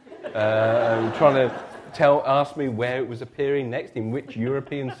fact. Trying to ask me where it was appearing next, in which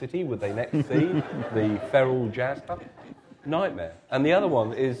European city would they next see the Feral Jazz Club. Nightmare. And the other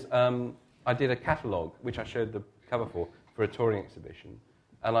one is I did a catalogue, which I showed the cover for a touring exhibition,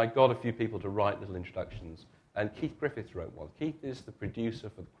 and I got a few people to write little introductions, and Keith Griffiths wrote one. Keith is the producer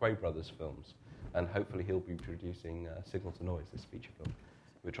for the Quay Brothers films, and hopefully he'll be producing Signal to Noise, this feature film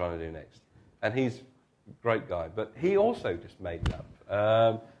we're trying to do next. And he's a great guy, but he also just made it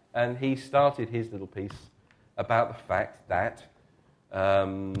up. And he started his little piece about the fact that, I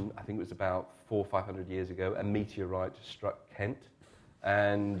think it was about 400 or 500 years ago, a meteorite struck Kent,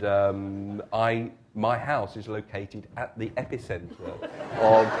 and my house is located at the epicenter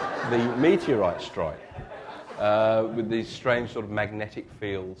of the meteorite strike, with these strange sort of magnetic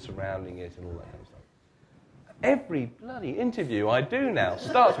fields surrounding it and all that kind of stuff. Every bloody interview I do now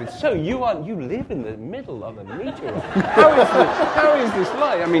starts with, so you live in the middle of a meteorite. How is this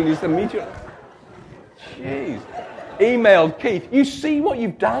like? I mean, is the meteorite... Jeez. Emailed Keith, you see what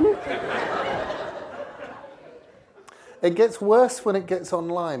you've done? It gets worse when it gets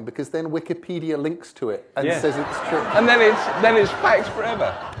online, because then Wikipedia links to it and says it's true. And then it's facts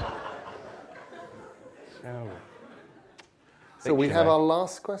forever. So we have our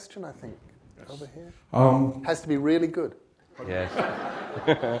last question, I think, over here. Has to be really good. Yes.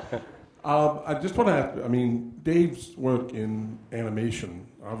 I just want to ask, Dave's work in animation,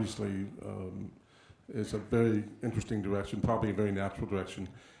 obviously, is a very interesting direction, probably a very natural direction.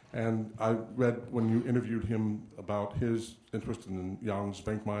 And I read when you interviewed him about his interest in Jan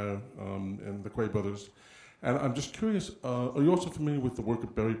Svankmajer and the Quay Brothers. And I'm just curious, are you also familiar with the work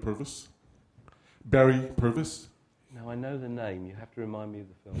of Barry Purvis? Barry Purvis? No, I know the name. You have to remind me of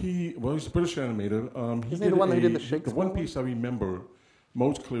the film. He's a British animator. Isn't he the one who did the Shakespeare? The one piece I remember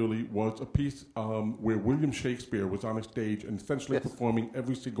most clearly was a piece where William Shakespeare was on a stage and essentially performing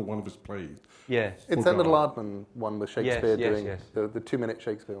every single one of his plays. Yes. It's that little Aardman one with Shakespeare doing the 2-minute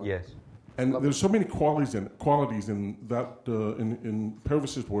Shakespeare one. Yes. And there's so many qualities in that in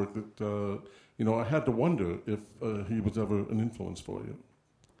Purvis's work that I had to wonder if he was ever an influence for you.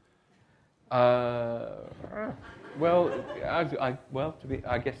 Well,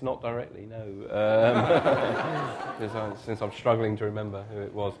 I guess not directly, no. Since I'm struggling to remember who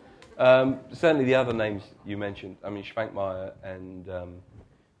it was. Certainly the other names you mentioned, Svankmajer and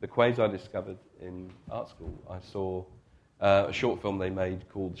the Quays I discovered in art school. I saw a short film they made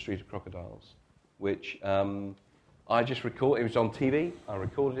called The Street of Crocodiles, which I just recorded. It was on TV. I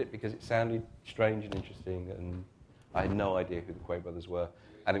recorded it because it sounded strange and interesting, and I had no idea who the Quay Brothers were.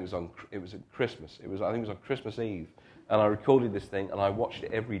 And it was at Christmas. I think it was on Christmas Eve, and I recorded this thing, and I watched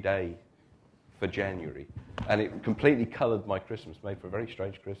it every day for January, and it completely coloured my Christmas. Made for a very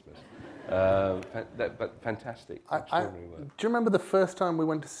strange Christmas, but fantastic, extraordinary work. Do you remember the first time we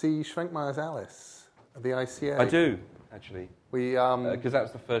went to see Schwenkmeyer's Alice at the ICA? I do, actually. Because that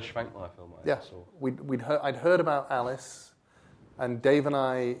was the first Schwenkmeyer film I ever saw. I'd heard about Alice, and Dave and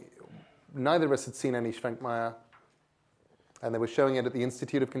I, neither of us had seen any Schwenkmeyer. And they were showing it at the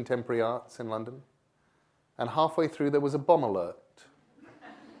Institute of Contemporary Arts in London. And halfway through, there was a bomb alert.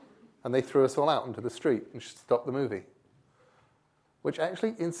 And they threw us all out into the street and stopped the movie. Which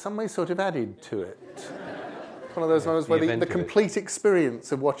actually, in some ways, sort of added to it. It's one of those moments where the complete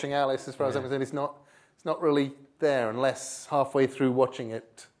experience of watching Alice, as far as I'm concerned, is not It's not really there unless halfway through watching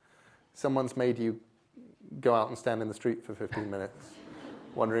it, someone's made you go out and stand in the street for 15 minutes,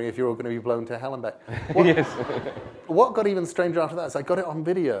 wondering if you're all going to be blown to hell and back. Yes. What got even stranger after that is I got it on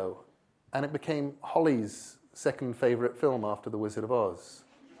video, and it became Holly's second favourite film after The Wizard of Oz.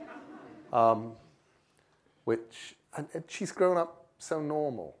 And she's grown up so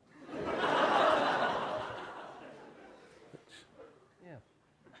normal.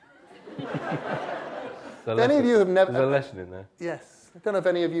 If any of you have never... There's a lesson in there. Yes. I don't know if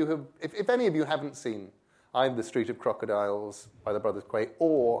any of you have... If any of you haven't seen either The Street of Crocodiles by the Brothers Quay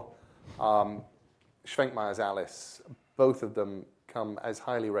or Schwenkmeyer's Alice, both of them come as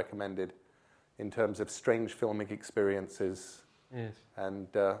highly recommended in terms of strange filmic experiences and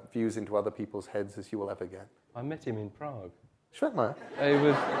views into other people's heads as you will ever get. I met him in Prague. Schwenkmeyer?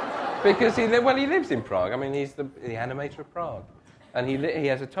 Because he lives in Prague. I mean, he's the animator of Prague. And he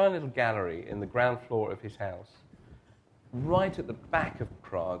has a tiny little gallery in the ground floor of his house, right at the back of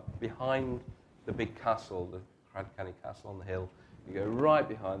Prague, behind the big castle, the Hradčany Castle on the hill. You go right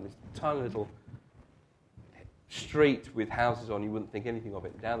behind this tiny little street with houses on. You wouldn't think anything of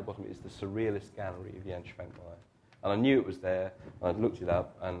it. Down the bottom is the Surrealist Gallery of Jan Schwenkmeyer. And I knew it was there, and I looked it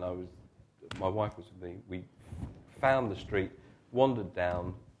up, and my wife was with me. We found the street, wandered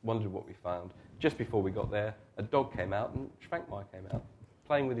down, wondered what we found. Just before we got there, a dog came out, and Schwenkmeyer came out,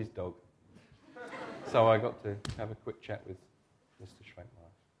 playing with his dog. So I got to have a quick chat with Mr. Schwenkmeyer.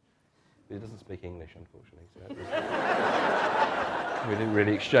 He doesn't speak English, unfortunately, so we didn't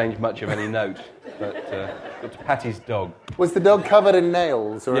really exchange much of any note, but got to pat his dog. Was the dog covered in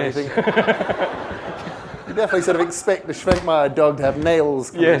nails or anything? You definitely sort of expect the Schwenkmeyer dog to have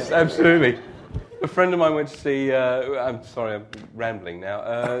nails. Yes, absolutely. A friend of mine went to see, I'm sorry, I'm rambling now,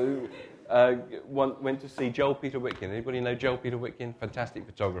 went to see Joel Peter Witkin. Anybody know Joel Peter Witkin? Fantastic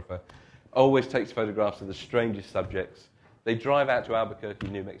photographer. Always takes photographs of the strangest subjects. They drive out to Albuquerque,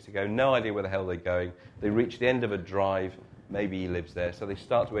 New Mexico, no idea where the hell they're going. They reach the end of a drive, maybe he lives there, so they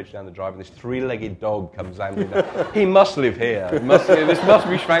start to edge down the drive, and this three-legged dog comes ambling down. He must live here. This must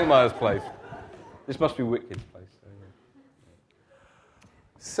be Schwenkmeyer's place. This must be Witkin's place.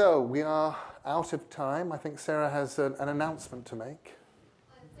 So we are out of time. I think Sarah has an announcement to make.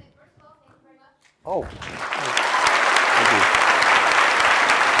 Oh. Thank you.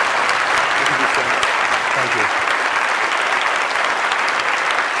 Thank you so much. Thank you.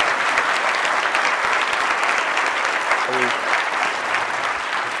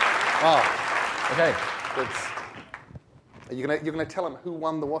 Wow. Okay. You're gonna tell them who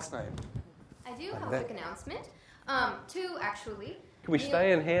won the What's Name? I do have a quick announcement. Two, actually. Can we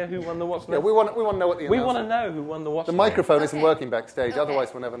stay and hear who won the What's Name? Yeah, we want to know what the announcement. We want to know who won the What's Name. The microphone isn't working backstage,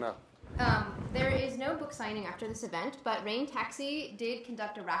 otherwise we'll never know. There is no book signing after this event, but Rain Taxi did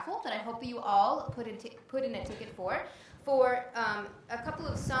conduct a raffle that I hope you all put in a ticket for a couple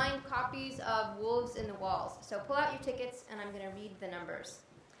of signed copies of Wolves in the Walls. So pull out your tickets, and I'm going to read the numbers.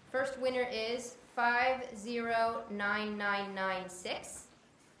 First winner is 509996.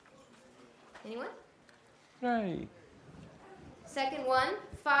 Anyone? Right. Second one,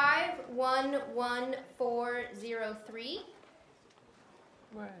 511403.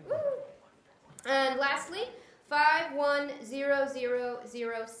 Right. Woo. And lastly,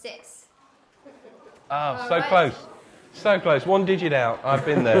 510006. Ah, so close. So close. One digit out. I've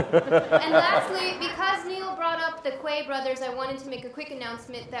been there. And lastly, because Neil brought up the Quay brothers, I wanted to make a quick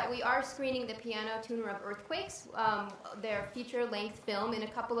announcement that we are screening The Piano Tuner of Earthquakes, their feature-length film, in a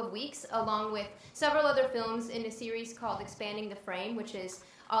couple of weeks, along with several other films in a series called Expanding the Frame, which is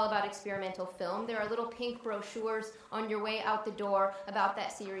all about experimental film. There are little pink brochures on your way out the door about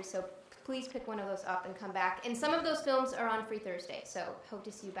that series, so please pick one of those up and come back. And some of those films are on Free Thursday, so hope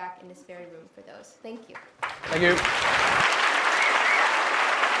to see you back in this very room for those. Thank you. Thank you.